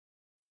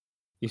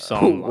 You saw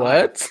them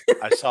what?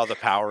 I saw the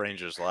Power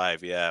Rangers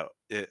live. Yeah,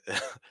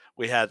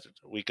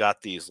 we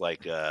got these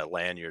like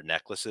lanyard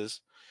necklaces,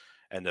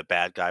 and the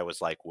bad guy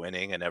was like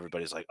winning, and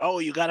everybody's like, "Oh,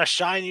 you gotta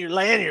shine your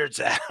lanyards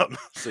at him."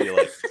 So you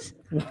like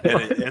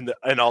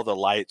and all the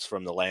lights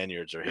from the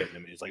lanyards are hitting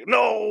him. He's like,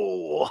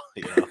 no,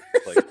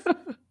 like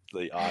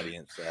the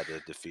audience had to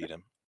defeat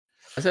him.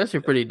 That's actually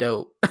pretty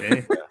dope.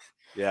 Dang.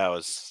 Yeah, it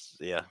was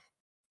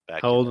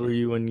back How in old the- were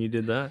you when you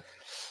did that?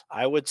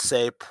 I would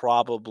say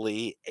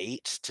probably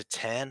 8 to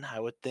 10. I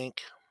would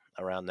think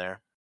around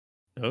there.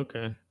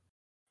 Okay.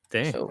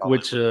 Dang. So-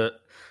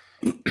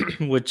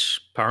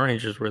 Which Power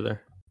Rangers were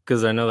there?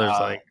 Because I know there's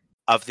like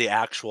Of the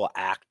actual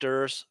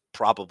actors,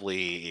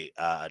 probably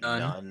None.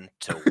 none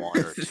to 1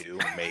 or 2,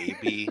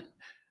 maybe.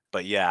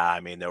 But yeah, I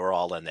mean, they were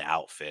all in the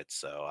outfits,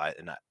 so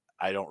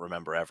I don't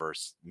remember ever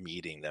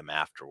meeting them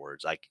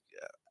afterwards.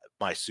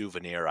 My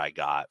souvenir I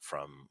got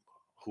from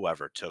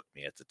whoever took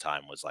me at the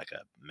time was like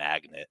a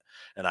magnet,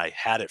 and I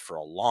had it for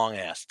a long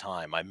ass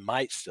time. I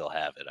might still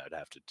have it. I'd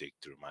have to dig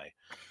through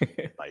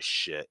my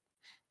shit.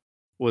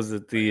 was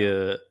it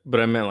the but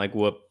I meant like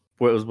what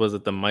was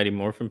it the Mighty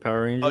Morphin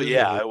Power Rangers? Oh or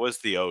yeah, the- it was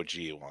the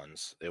OG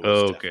ones. It was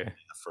Oh, definitely okay.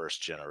 the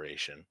first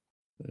generation.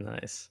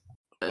 Nice.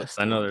 That's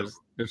I know the-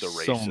 there's The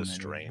so racist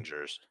many.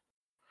 rangers.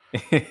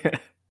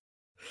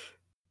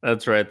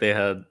 That's right. They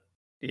had.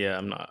 Yeah,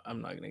 I'm not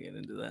gonna get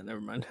into that.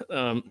 Never mind.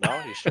 No,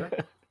 you sure?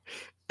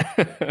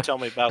 Tell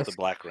me about the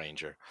Black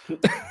Ranger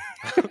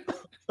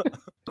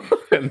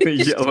And the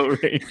Yellow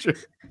Ranger.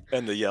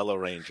 and the Yellow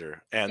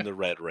Ranger and the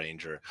Red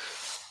Ranger.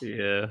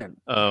 Yeah.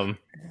 The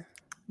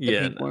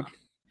Yeah. pink one.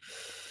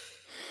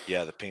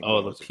 Yeah, the pink Oh,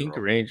 one the was a Pink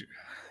girl. Ranger.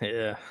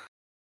 Yeah.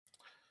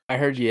 I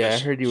heard. Yeah, I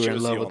heard you She were in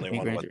was love the with the only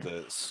Pink one Ranger.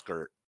 with the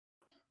skirt.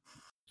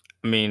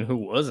 I mean, who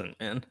wasn't,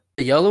 man?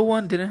 The yellow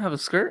one didn't have a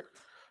skirt.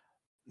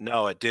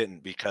 No, it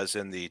didn't, because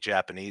in the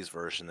Japanese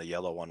version, the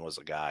yellow one was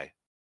a guy.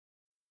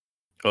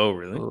 Oh,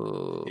 really?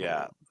 Oh.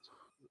 Yeah.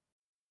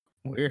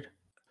 Weird.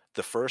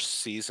 The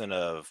first season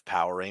of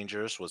Power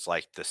Rangers was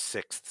like the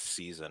 6th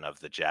season of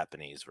the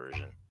Japanese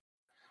version.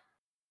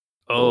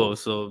 Oh,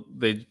 so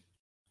they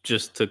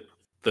just took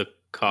the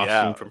costume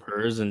Yeah. from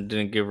hers and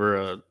didn't give her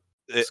a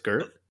It-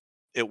 skirt?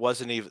 It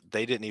wasn't even,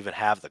 they didn't even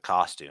have the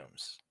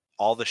costumes.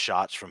 All the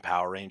shots from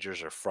Power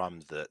Rangers are from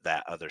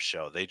that other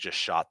show. They just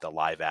shot the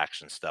live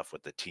action stuff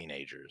with the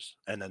teenagers,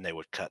 and then they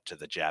would cut to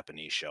the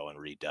Japanese show and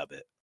redub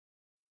it.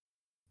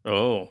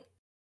 Oh.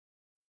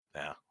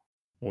 Yeah.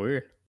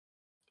 Weird.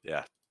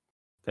 Yeah.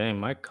 Dang,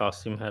 my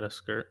costume had a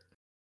skirt.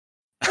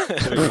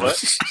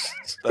 What?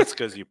 That's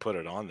because you put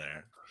it on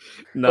there.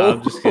 No,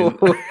 I'm just kidding.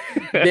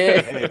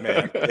 Hey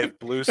man, if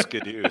blue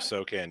skidoo,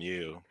 so can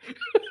you.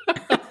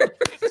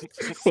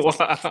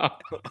 Wow.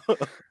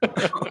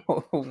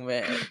 Oh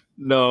man.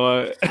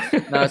 No,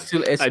 No, it's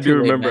too. It's I too do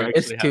late, remember man.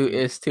 actually having-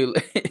 It's too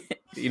late.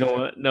 You know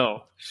what?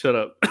 No, shut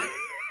up.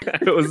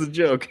 It was a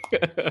joke.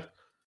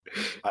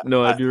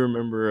 No, I do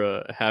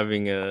remember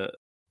having a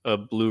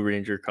Blue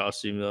Ranger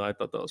costume though. I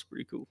thought that was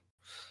pretty cool.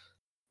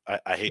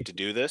 I hate to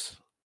do this,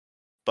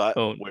 but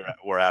Oh.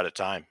 we're out of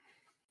time.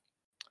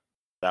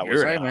 That was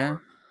You're an right, man.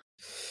 hour.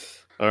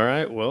 All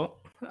right. Well,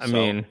 I So-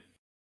 mean,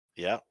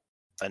 Yeah.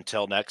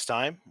 Until next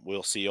time,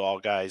 we'll see you all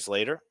guys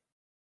later.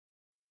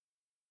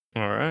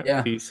 all right.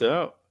 Yeah. Peace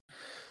out.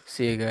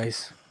 See you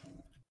guys.